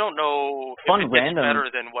 I don't know if it gets better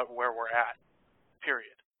than where we're at.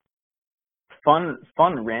 Period.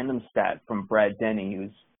 Fun random stat from Brad Denny,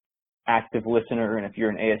 who's active listener, and if you're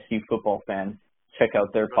an ASU football fan, check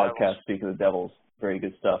out their podcast, Speak of the Devils. Very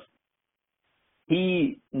good stuff.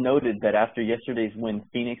 He noted that after yesterday's win,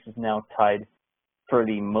 Phoenix is now tied for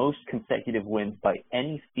the most consecutive wins by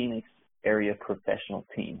any Phoenix area professional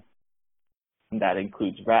team. And that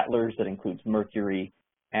includes Rattlers, that includes Mercury,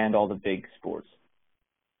 and all the big sports.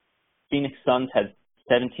 Phoenix Suns had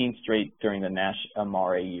 17 straight during the Nash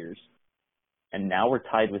Amare years. And now we're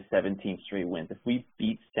tied with 17 straight wins. If we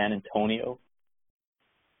beat San Antonio,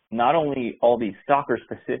 not only all these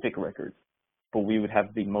soccer-specific records, but we would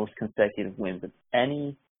have the most consecutive wins of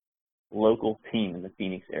any local team in the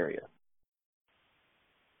Phoenix area.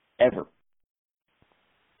 Ever.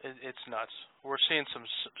 It's nuts. We're seeing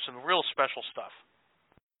some real special stuff.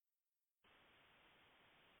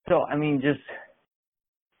 So,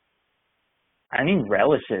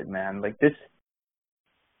 relish it, man. Like this,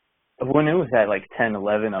 when it was at like 10,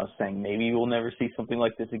 11, I was saying maybe we'll never see something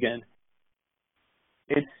like this again.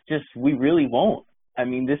 It's just, we really won't.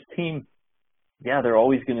 This team, yeah, they're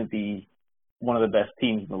always going to be one of the best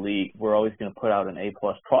teams in the league. We're always going to put out an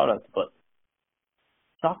A-plus product, but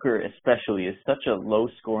soccer especially is such a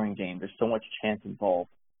low-scoring game. There's so much chance involved.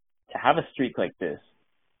 To have a streak like this,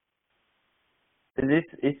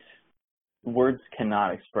 it's words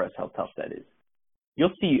cannot express how tough that is.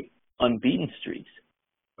 You'll see unbeaten streaks,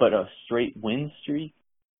 but a straight win streak,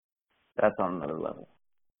 that's on another level.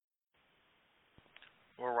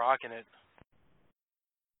 We're rocking it.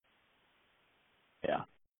 Yeah.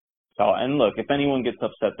 So, and look, if anyone gets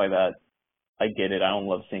upset by that, I get it. I don't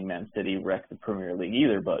love seeing Man City wreck the Premier League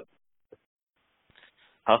either, but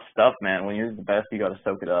tough stuff, man. When you're the best, you got to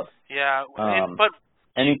soak it up. Yeah, but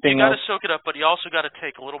anything you got to else? soak it up, but you also got to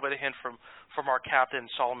take a little bit of hint from our captain,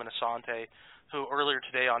 Solomon Asante, who earlier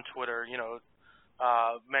today on Twitter,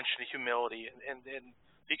 mentioned humility, and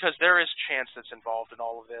because there is chance that's involved in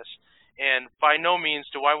all of this, and by no means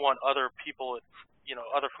do I want other people,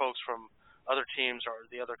 other folks from other teams or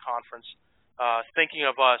the other conference, thinking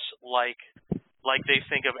of us like they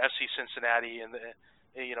think of FC Cincinnati and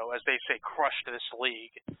as they say, crushed this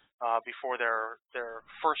league before their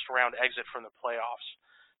first round exit from the playoffs.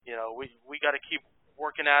 We got to keep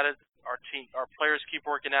working at it. Our players keep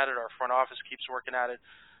working at it. Our front office keeps working at it.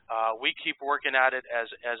 We keep working at it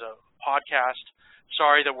as a podcast.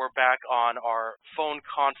 Sorry that we're back on our phone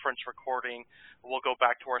conference recording. We'll go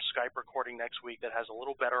back to our Skype recording next week that has a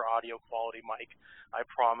little better audio quality, Mike. I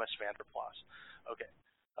promise, Vanderplas. Okay.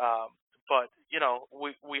 But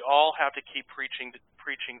we all have to keep preaching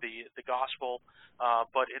the gospel.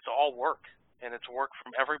 But it's all work, and it's work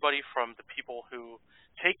from everybody, from the people who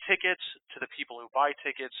take tickets to the people who buy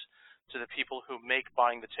tickets to the people who make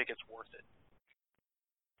buying the tickets worth it.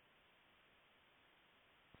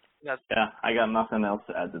 Yeah, I got nothing else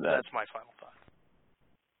to add to that. That's my final thought.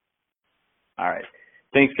 All right.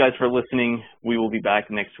 Thanks, guys, for listening. We will be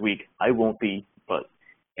back next week. I won't be, but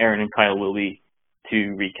Aaron and Kyle will be, to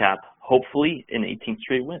recap, hopefully, an 18th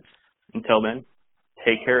straight win. Until then,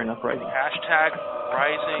 take care and uprising. Hashtag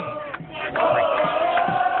rising.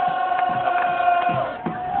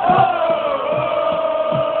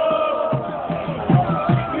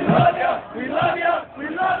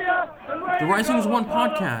 The Rising is One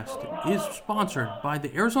podcast is sponsored by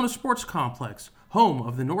the Arizona Sports Complex, home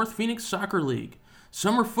of the North Phoenix Soccer League,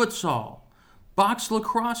 Summer Futsal, Box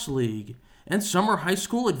Lacrosse League, and Summer High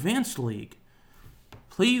School Advanced League.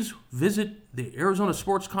 Please visit the Arizona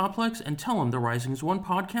Sports Complex and tell them the Rising is One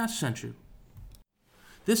podcast sent you.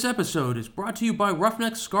 This episode is brought to you by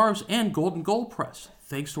Roughneck Scarves and Golden Goal Press.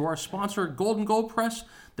 Thanks to our sponsor, Golden Goal Press,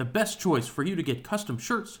 the best choice for you to get custom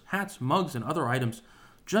shirts, hats, mugs, and other items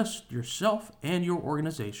just yourself and your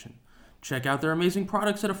organization. Check out their amazing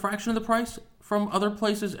products at a fraction of the price from other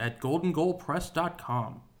places at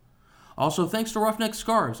goldengoalpress.com. Also, thanks to Roughneck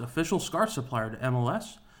Scarves, official scarf supplier to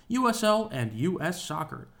MLS, USL, and US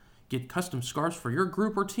Soccer. Get custom scarves for your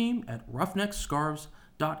group or team at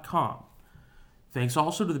roughneckscarves.com. Thanks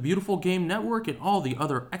also to the Beautiful Game Network and all the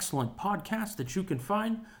other excellent podcasts that you can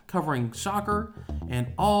find covering soccer and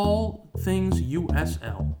all things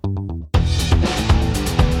USL.